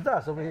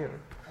chavadas over here.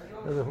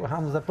 How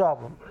was the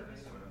problem?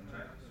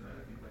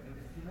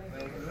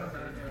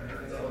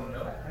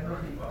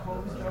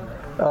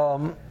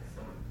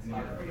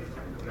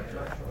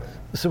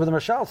 So when the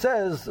Mashal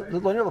says the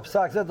Lonir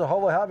L'Psak said the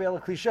whole Havi El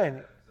Kli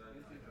Sheni.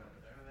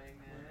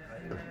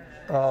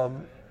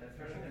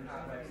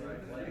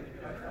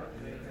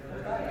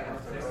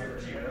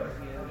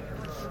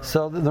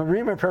 So the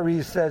Rimmer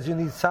Paris says you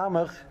need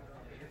samach.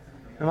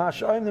 You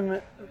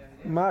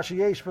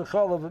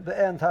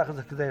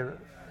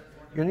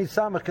need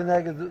samach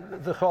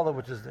connected the chollah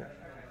which is there.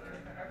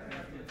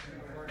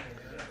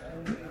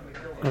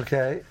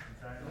 Okay.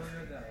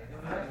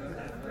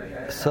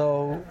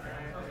 So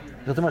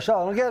the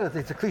Mashal, I don't get it.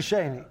 It's a kli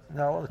sheni.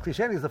 Now the kli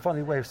sheni is the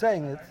funny way of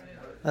saying it.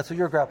 That's what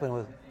you're grappling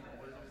with.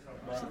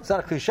 It's not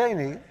a kli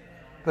sheni,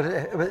 but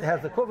it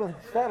has the equivalent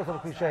status of a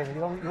kli sheni.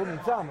 You don't need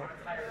samach.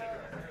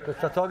 But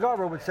Tatoa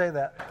Gaber would say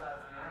that.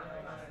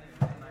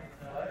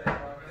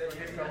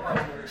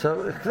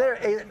 So it's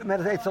there.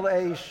 Meditate till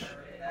eish,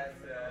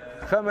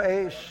 kama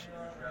eish,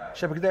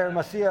 shebekder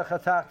masiach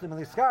hatachtim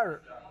eliskar,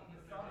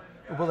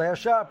 ubulei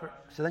hashaper.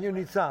 So then you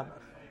need samach.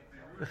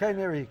 V'chein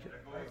yerike.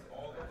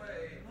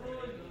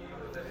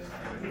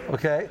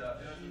 Okay,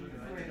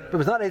 but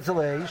it's not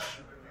eitzel eish.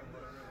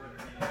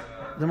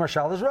 The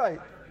Marshal is right.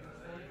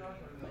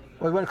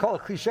 Well, you want to call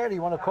it kli sheni,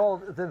 you want to call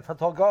it the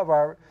Tatoa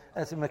Gaber,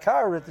 and it's a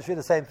mekarit, it should be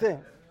the same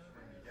thing.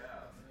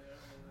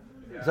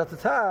 Zat the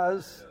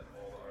Taz,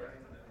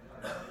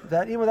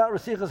 that even without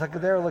Resichas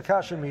HaKader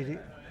L'Kasha Midi,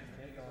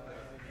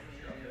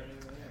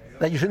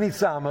 that you should need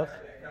Samach,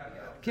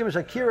 Kim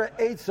Shakira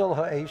Eitzel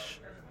Ha'esh,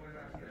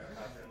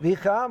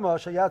 V'chama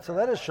Shayatzel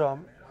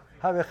Edesham,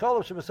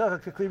 Havecholav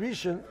Shebesach HaKli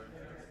Rishon,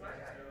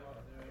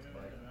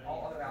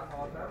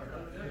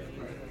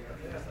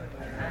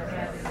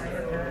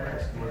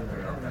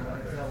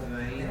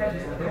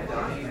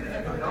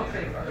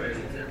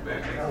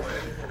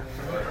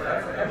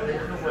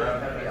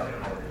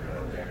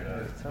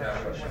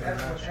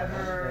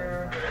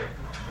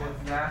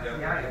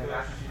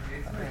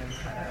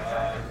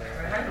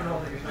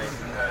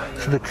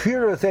 so the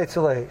Kira is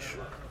Eitzel Eish.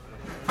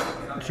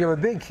 So you have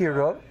a big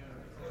kira,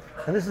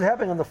 and this is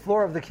happening on the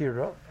floor of the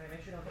kira.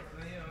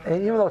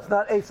 And even though it's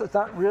not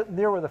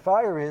near where the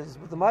fire is,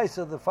 but the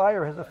Maisa, the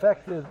fire has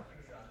affected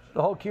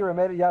the whole kira,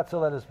 made it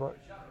Yatzaledis. So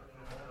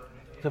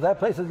if that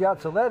place is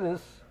Yatzaledis,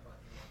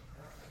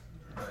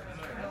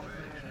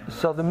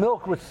 so the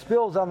milk which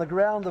spills on the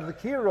ground of the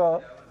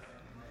kira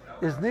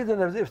is needed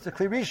as if it's a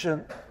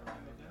klirishin,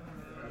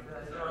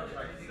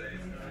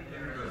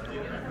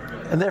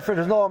 and therefore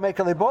there's no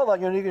mekali bola.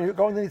 You're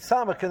going to need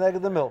samach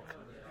connected the milk.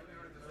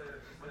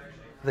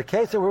 The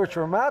case of which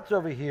we're matz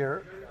over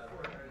here,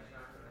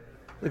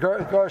 the Gar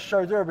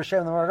Shardur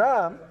b'shem the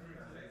Maram.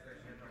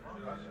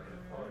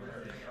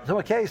 So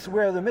a case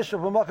where the Mishnah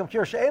of Makam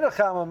Kir she'ena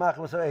chama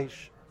machmas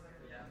ha'esh,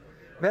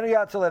 ben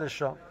yatzalet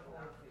sham.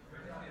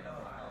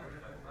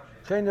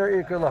 Shein der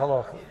ikar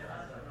lahalacha.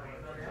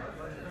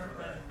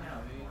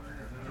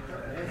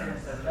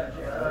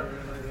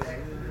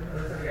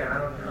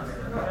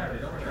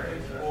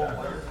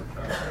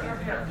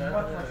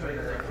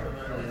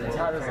 The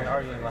Tad isn't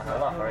arguing with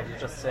halacha, right?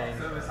 He's just saying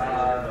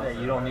that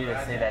you don't need to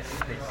say that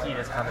the heat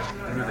is coming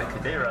through the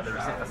kedera, the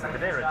receipt of the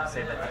kedera, to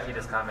say that the heat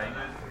is coming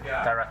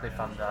directly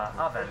from the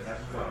oven,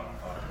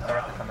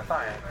 directly from the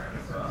fire.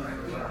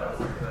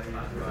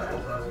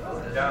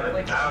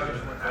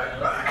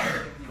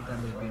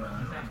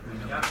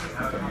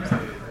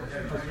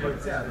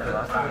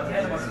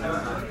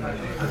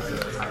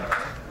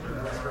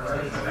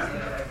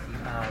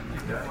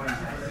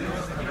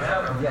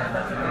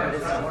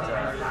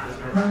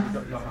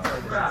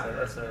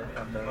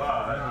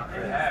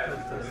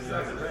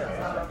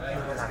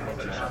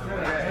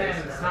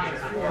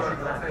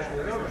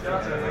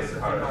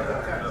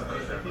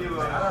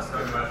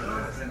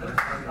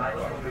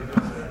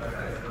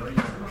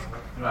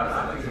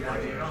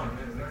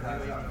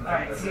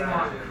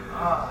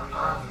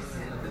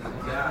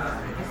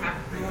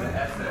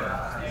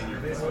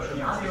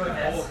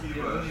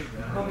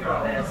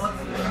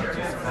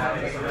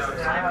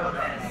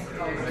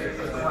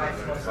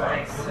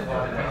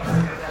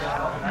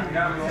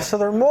 So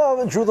the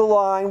Ramah drew the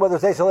line whether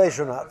it's Eitzel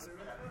or not.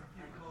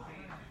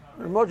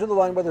 The Ramah drew the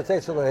line whether it's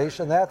Eitzel,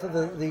 and after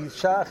the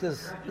Shach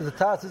is, the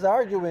Taz is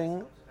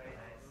arguing,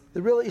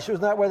 the real issue is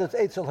not whether it's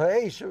Eitzel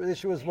Ha'esh, the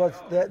issue is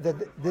did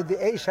the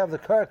Eish have the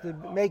kirk to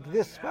make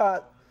this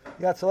spot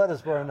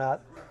Yatzaletis or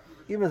not,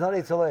 even if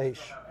it's not Eitzel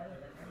Ha'esh.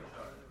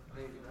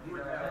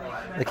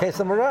 The case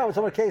of Maram was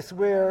a case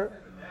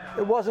where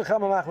it wasn't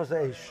Chama Machmas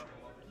Ha'esh.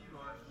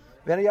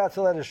 Then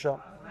Yatzaletis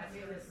Sham.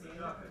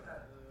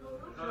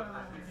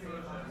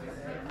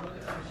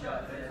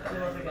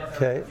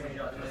 Okay.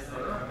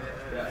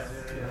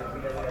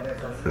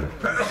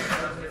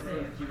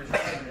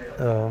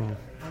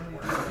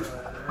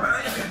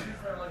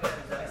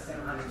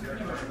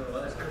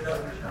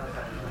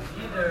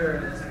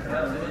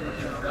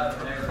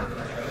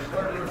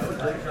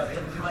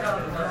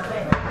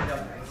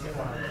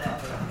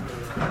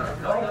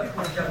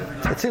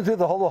 It seems to be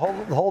the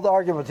whole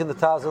argument between the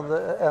Taz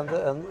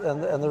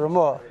and the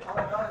Ramah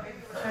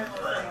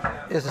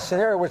is a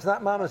scenario where it's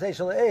not Mamas Eish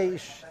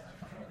Eish,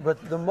 but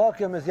the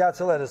Mokim is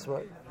Yatzaletis.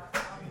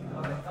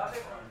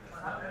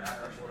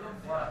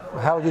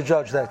 How would you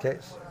judge that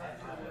case?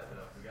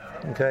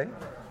 Okay.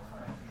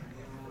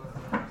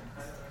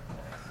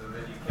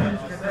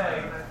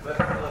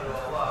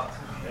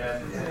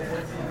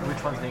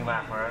 Which one's being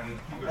Machmer?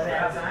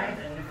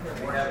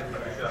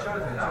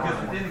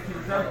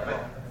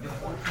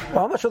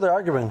 Well, I'm not sure they're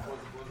arguing.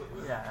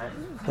 Yeah.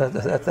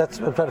 That's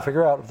what I'm trying to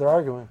figure out, if they're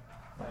arguing.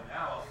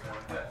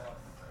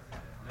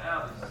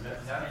 Now you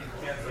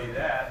can't say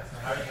that.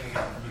 How are you going to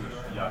get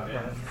the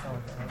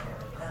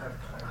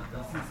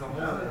He's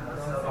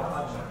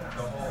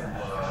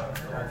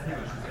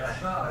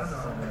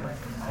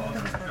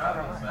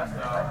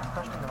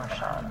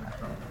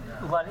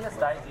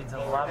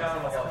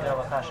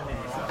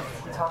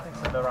talking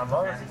to the Ramah,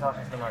 or is he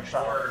talking to the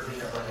Marshal? Right,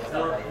 he's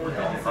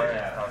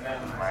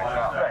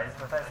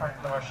talking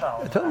to the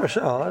Marshal. Tell the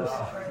Marshal.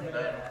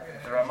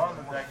 The Ramah and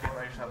the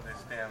declaration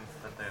understands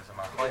that there's a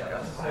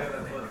machlokes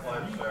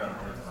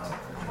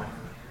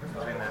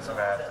between this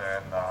vat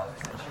and the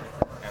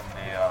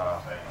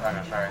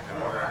Nagashari.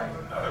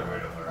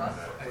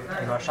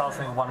 The Marshal is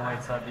saying one way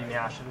to be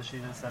Miyashi the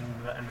Shidus, and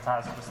the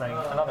Taz was saying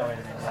another way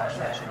to be Miyashi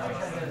the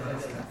Shidus.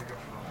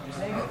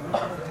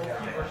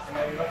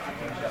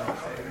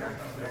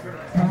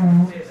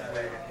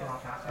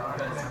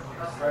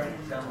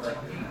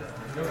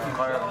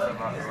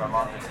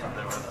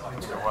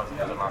 There wasn't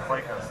the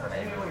machlokes, and he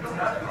would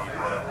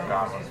have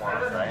gone with one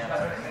of the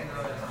answers.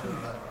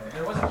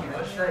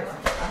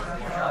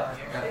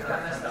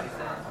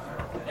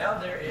 Now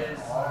there is,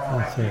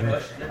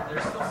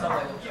 there's still some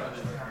like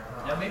Kibush.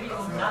 Now maybe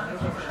it's not the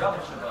Kibush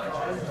Gabash, but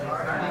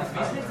it's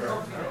basically the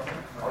whole field.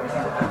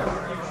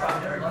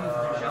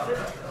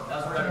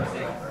 That's what I'm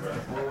saying.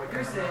 What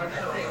you're saying, I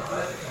think, is,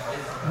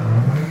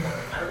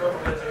 I don't know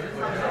if it's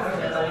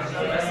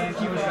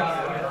Kibush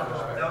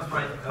Gabash. That was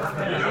right.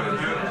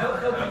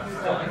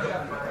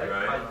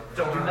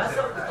 Don't you mess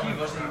up the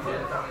Kibush that you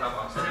did.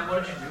 So then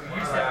what did you do?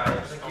 You said,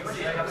 Kibush,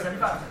 you have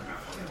 75.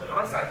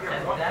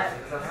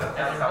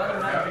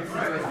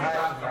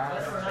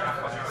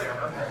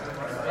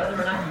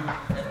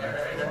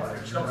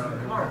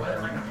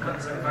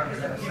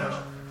 It's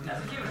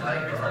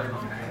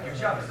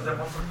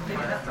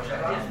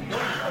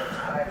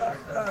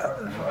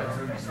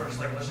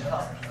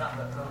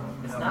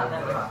not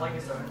that like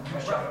it's a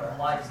huge shop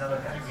applies to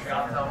other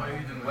shop how are you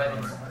doing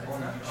weddings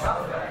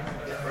shop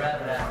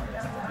rather than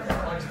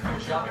like a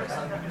huge shop or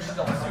something you just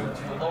don't to a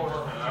lower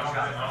level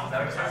shop. I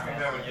think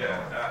that would,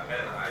 yeah,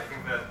 and I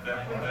think that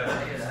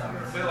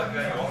feel like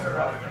that you also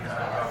probably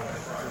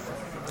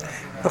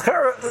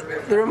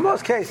the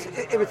most case,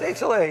 if it's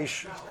Eitzel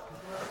Eish,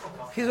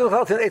 he's going to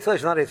call it Eitzel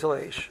Eish, not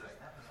Eitzel Eish.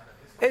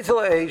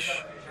 Eitzel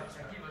Eish,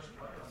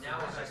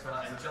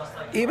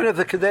 even if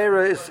the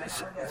Kedera is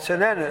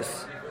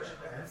Senenis,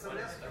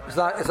 it's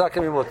not going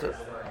to be mutter.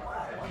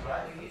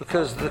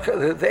 Because the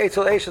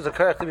Eitzel Eish is a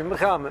correct to be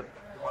Mechamed.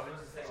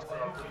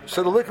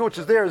 So the liquor which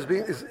is there is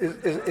being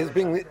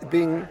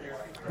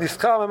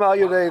Nischamim al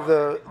Yodei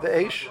the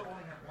Eish.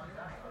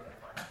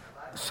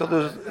 So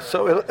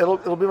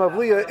it'll be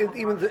Mavliya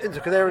even into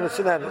Kedera and the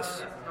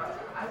Senenis.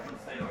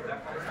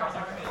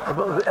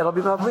 It'll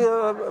be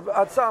Mavliya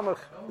ad Samach.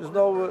 There's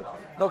no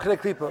Kedei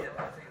Klipa.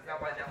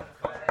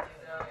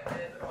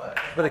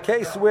 But a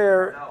case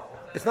where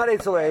it's not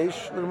Eitzel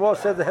Eish, the Ramah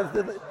said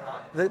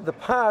the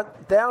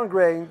pot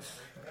downgrades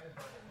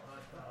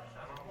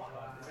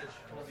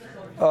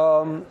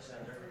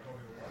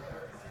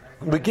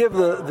we give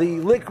the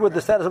liquid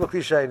the status of a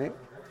klisheni,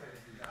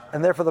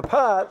 and therefore the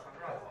pot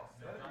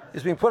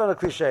is being put on a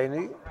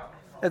klisheni.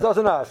 It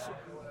doesn't ask.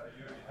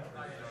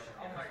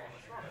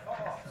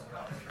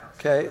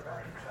 Okay,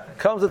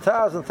 comes the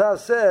Taz, and Taz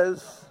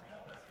says,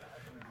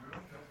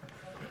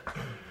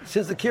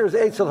 since the kir is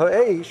Eitzel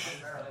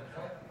Ha'esh,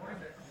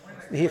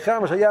 the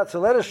Hichamash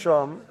Hayatzel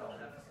Eresham,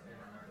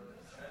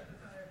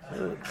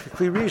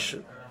 Kli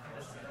Rishon.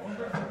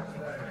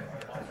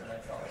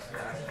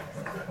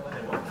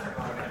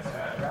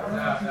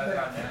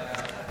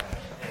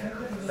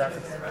 Is that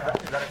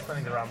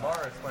explaining the Ramah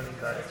or explaining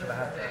the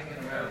Tzibah?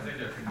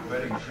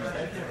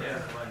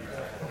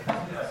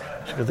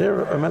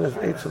 There are many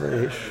Eitzel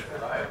Ha'esh.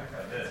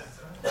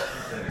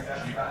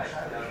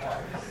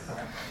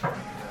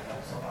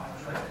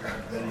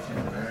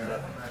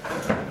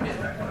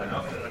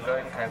 the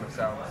guy kind of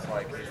sounds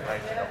like he's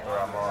making up the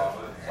Ramah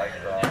like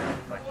the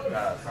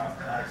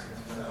past.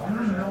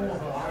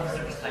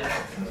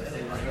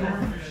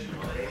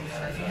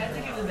 If you had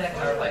to give them that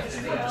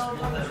clarification, they would just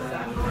move them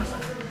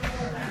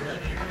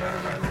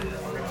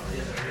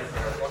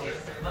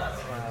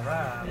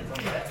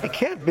It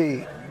can't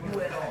be.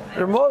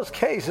 The most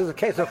case is a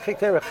case of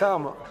Chikter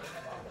Chama.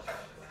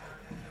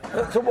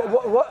 So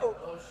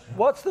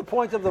what's the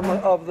point of the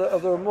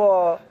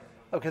Ramah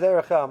of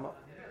Chikter Chama?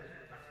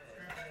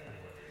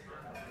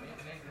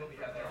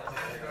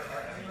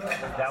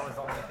 That was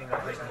the only thing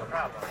that was making the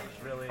problem.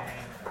 It's really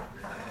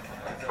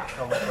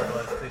the liquid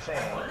was cliche.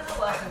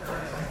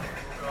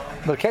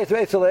 But the case of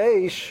Eitzel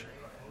Eish,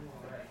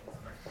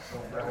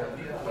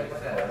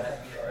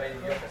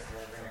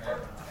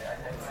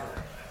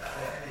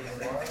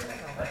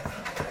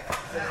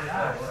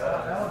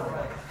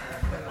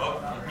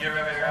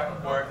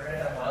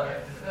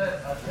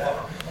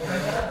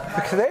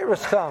 the Kedera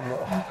is Chama.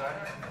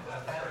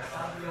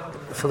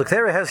 So the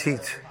Kedera has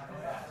heat.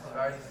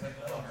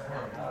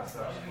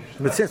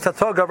 But since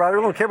Tatoga, I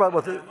don't care about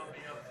what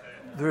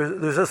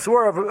there's a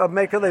swore of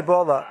Maker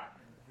Leibola.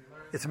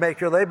 It's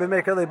Maker Lei, but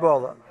Maker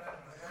Leibola.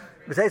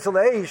 If it's Eitzel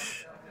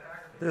Eish,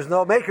 there's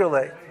no Maker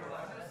Lei.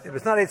 If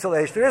it's not Eitzel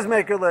Eish, there is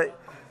Maker Lei.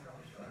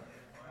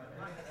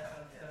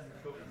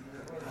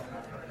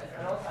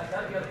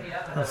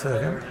 One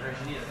second.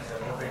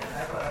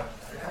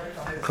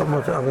 Come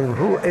on, I mean,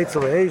 who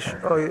Eitzel Eish?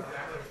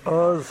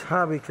 Oz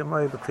Habi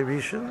Kamai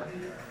B'Tirishan.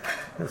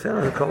 It's in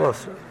the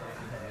Kolosser.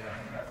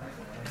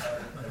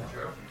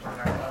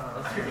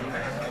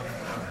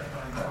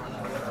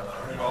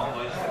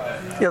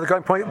 Yeah, the guy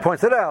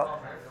points it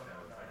out,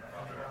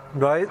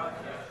 right?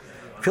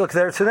 I feel like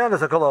there's an end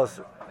as a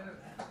Kolosser.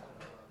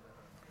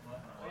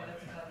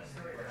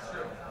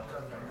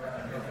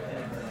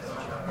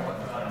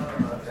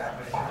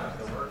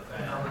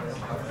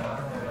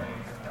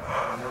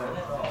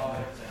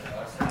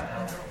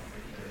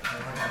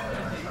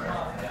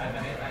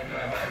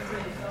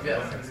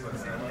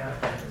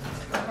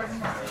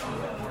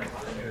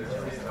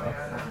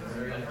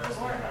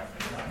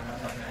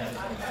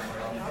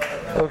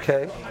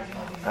 Okay.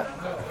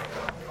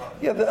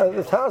 Yeah,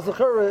 the Taz the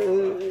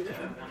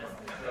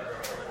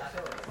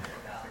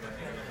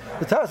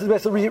Taz is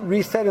basically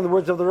restating the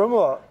words of the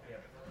Ramah.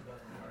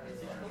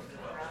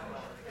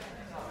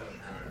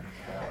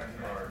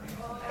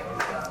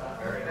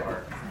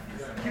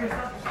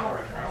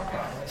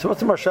 So what's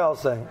the Marshal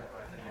saying?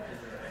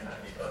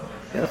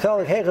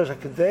 Shechem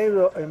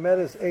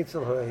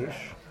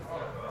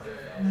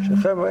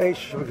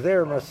Eish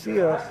V'Gdeir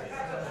Masiach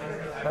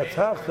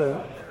Hatachton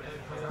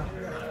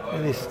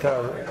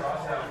Niskar.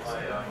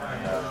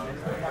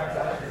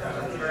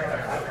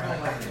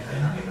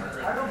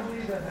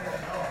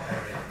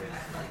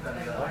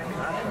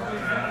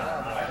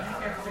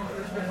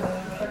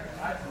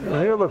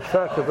 Here looks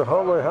back at the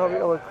whole way how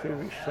the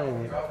electric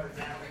saying.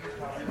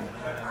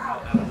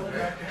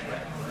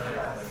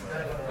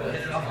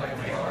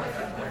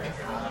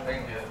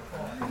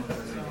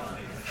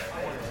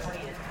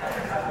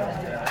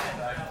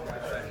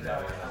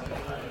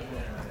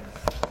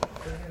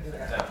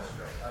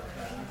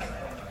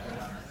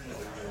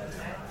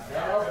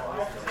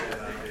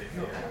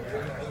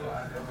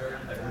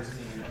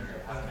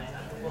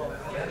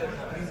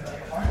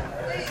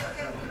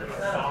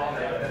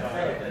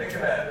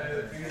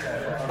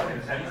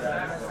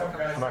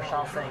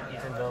 saying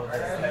even though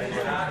this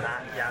is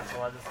not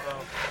Yatzel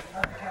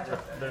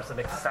there's an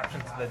exception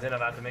to the din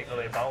of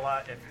Adamikole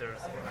Bala if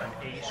there's an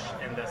ish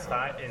in this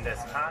pot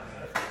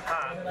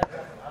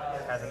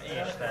has an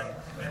ish, then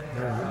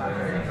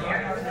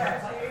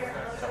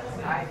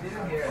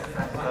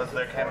Because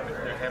there can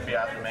be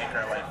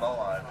Adamaker like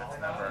Bola if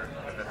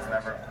it's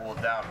never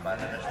cooled down by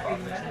the mishpach.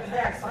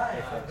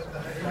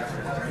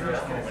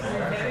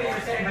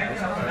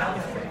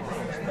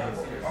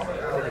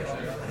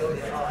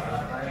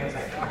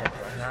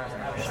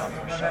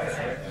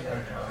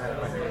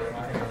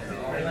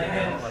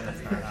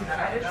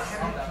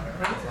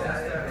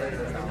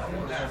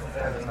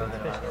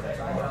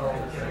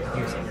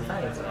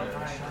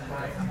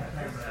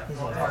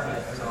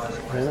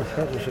 אני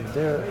חושב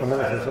ששבדר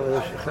אומרת לזו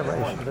יש חברה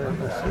יש שבר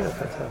נשיא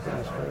את הצעת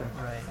המשבר.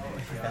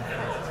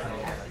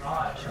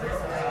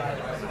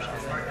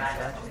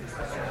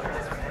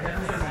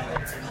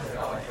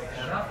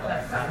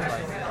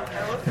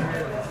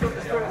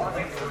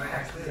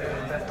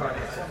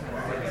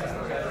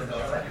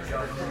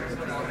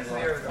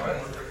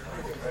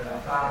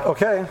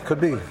 Okay, could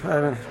be.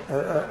 I'm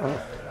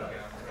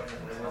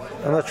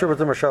not sure what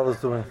the Mashal is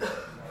doing.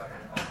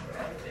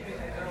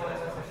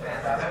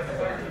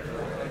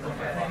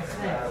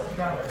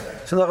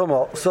 So the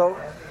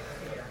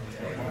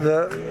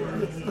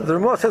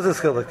Ramah says it's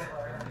chilik.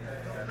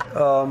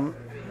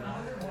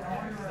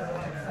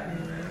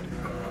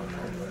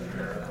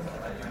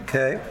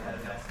 Okay.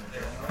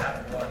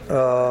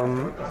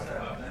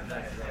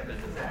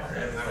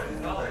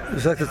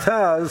 It's like the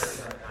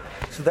Taz.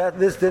 So that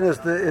this din is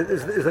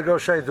the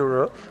Goshei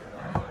Dura.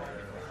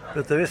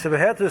 But the Risa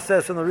Beheter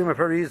says in the Rima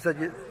Paris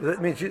that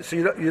means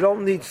you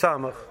don't need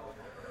Samach.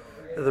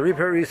 The Rima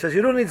Paris says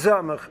you don't need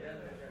Samach.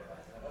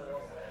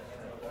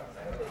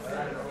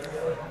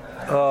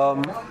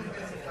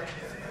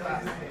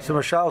 So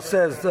Mashal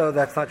says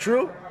that's not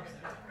true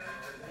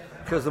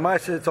because the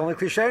Maisa it's only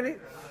Klisheni.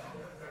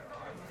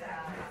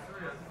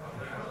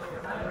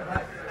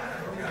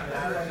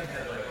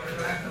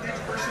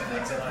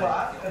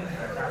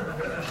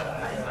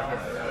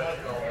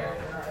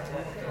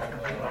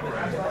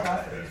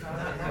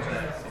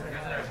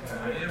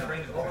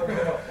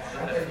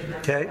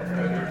 Okay.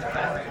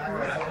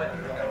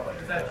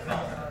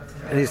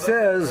 And he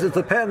says it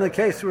depends on the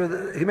case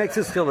where he makes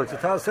his chiluk. The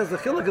Taz says the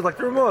chiluk is like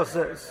the Ramah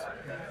says,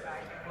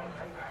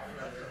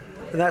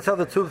 and that's how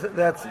the two.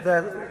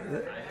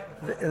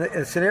 In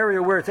a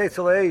scenario where it's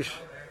Eitzel Eish,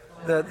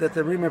 that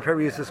the Rima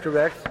Paris is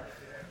correct. In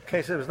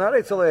case it was not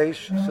Eitzel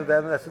Eish, so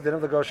then that's the din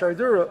of the Goshei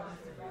Dura.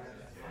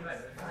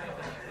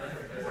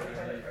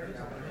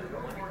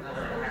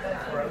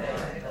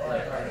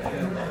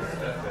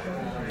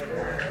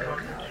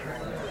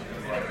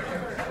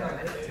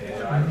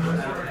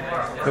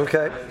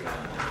 Okay.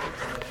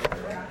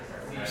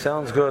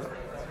 Sounds good.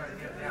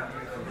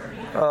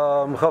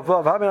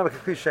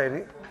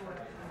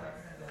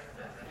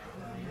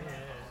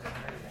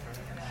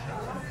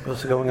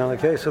 What's going on in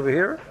the case over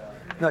here?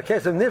 Now, the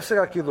case of Nifsek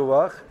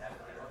HaKiluach.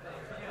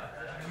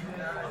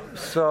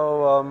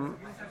 So,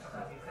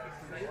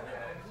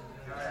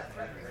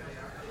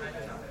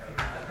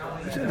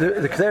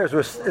 the K'deres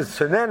is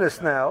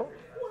Senenis now.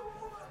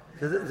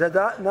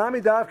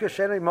 Nami Davka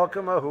Shenei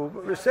Mokum Ahu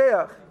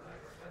Reseach.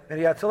 And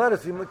he had to let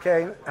us in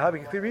McCain,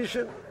 having a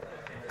Kirishan,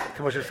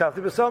 Commercial South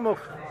to Besamuch.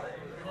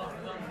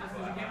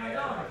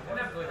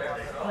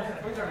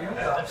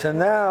 So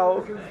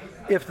now,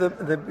 if the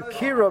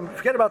Kira,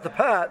 forget about the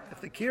pot, if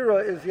the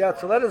Kira is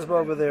Yatzaletas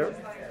over there,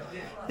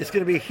 it's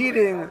going to be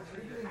heating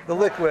the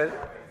liquid.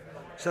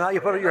 So now you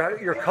put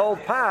your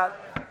cold pot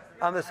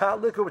on this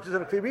hot liquid, which is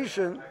in a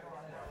Kirishan,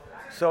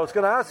 so it's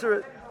going to answer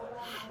it.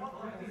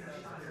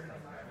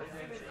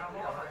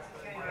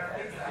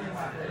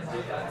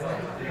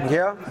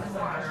 Yeah.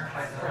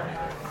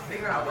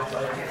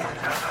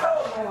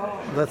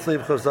 Let's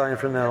leave Chozayin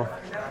for now.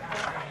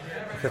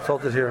 Get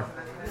salted here.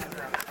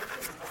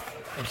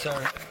 I'm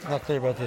sorry, not clear about this.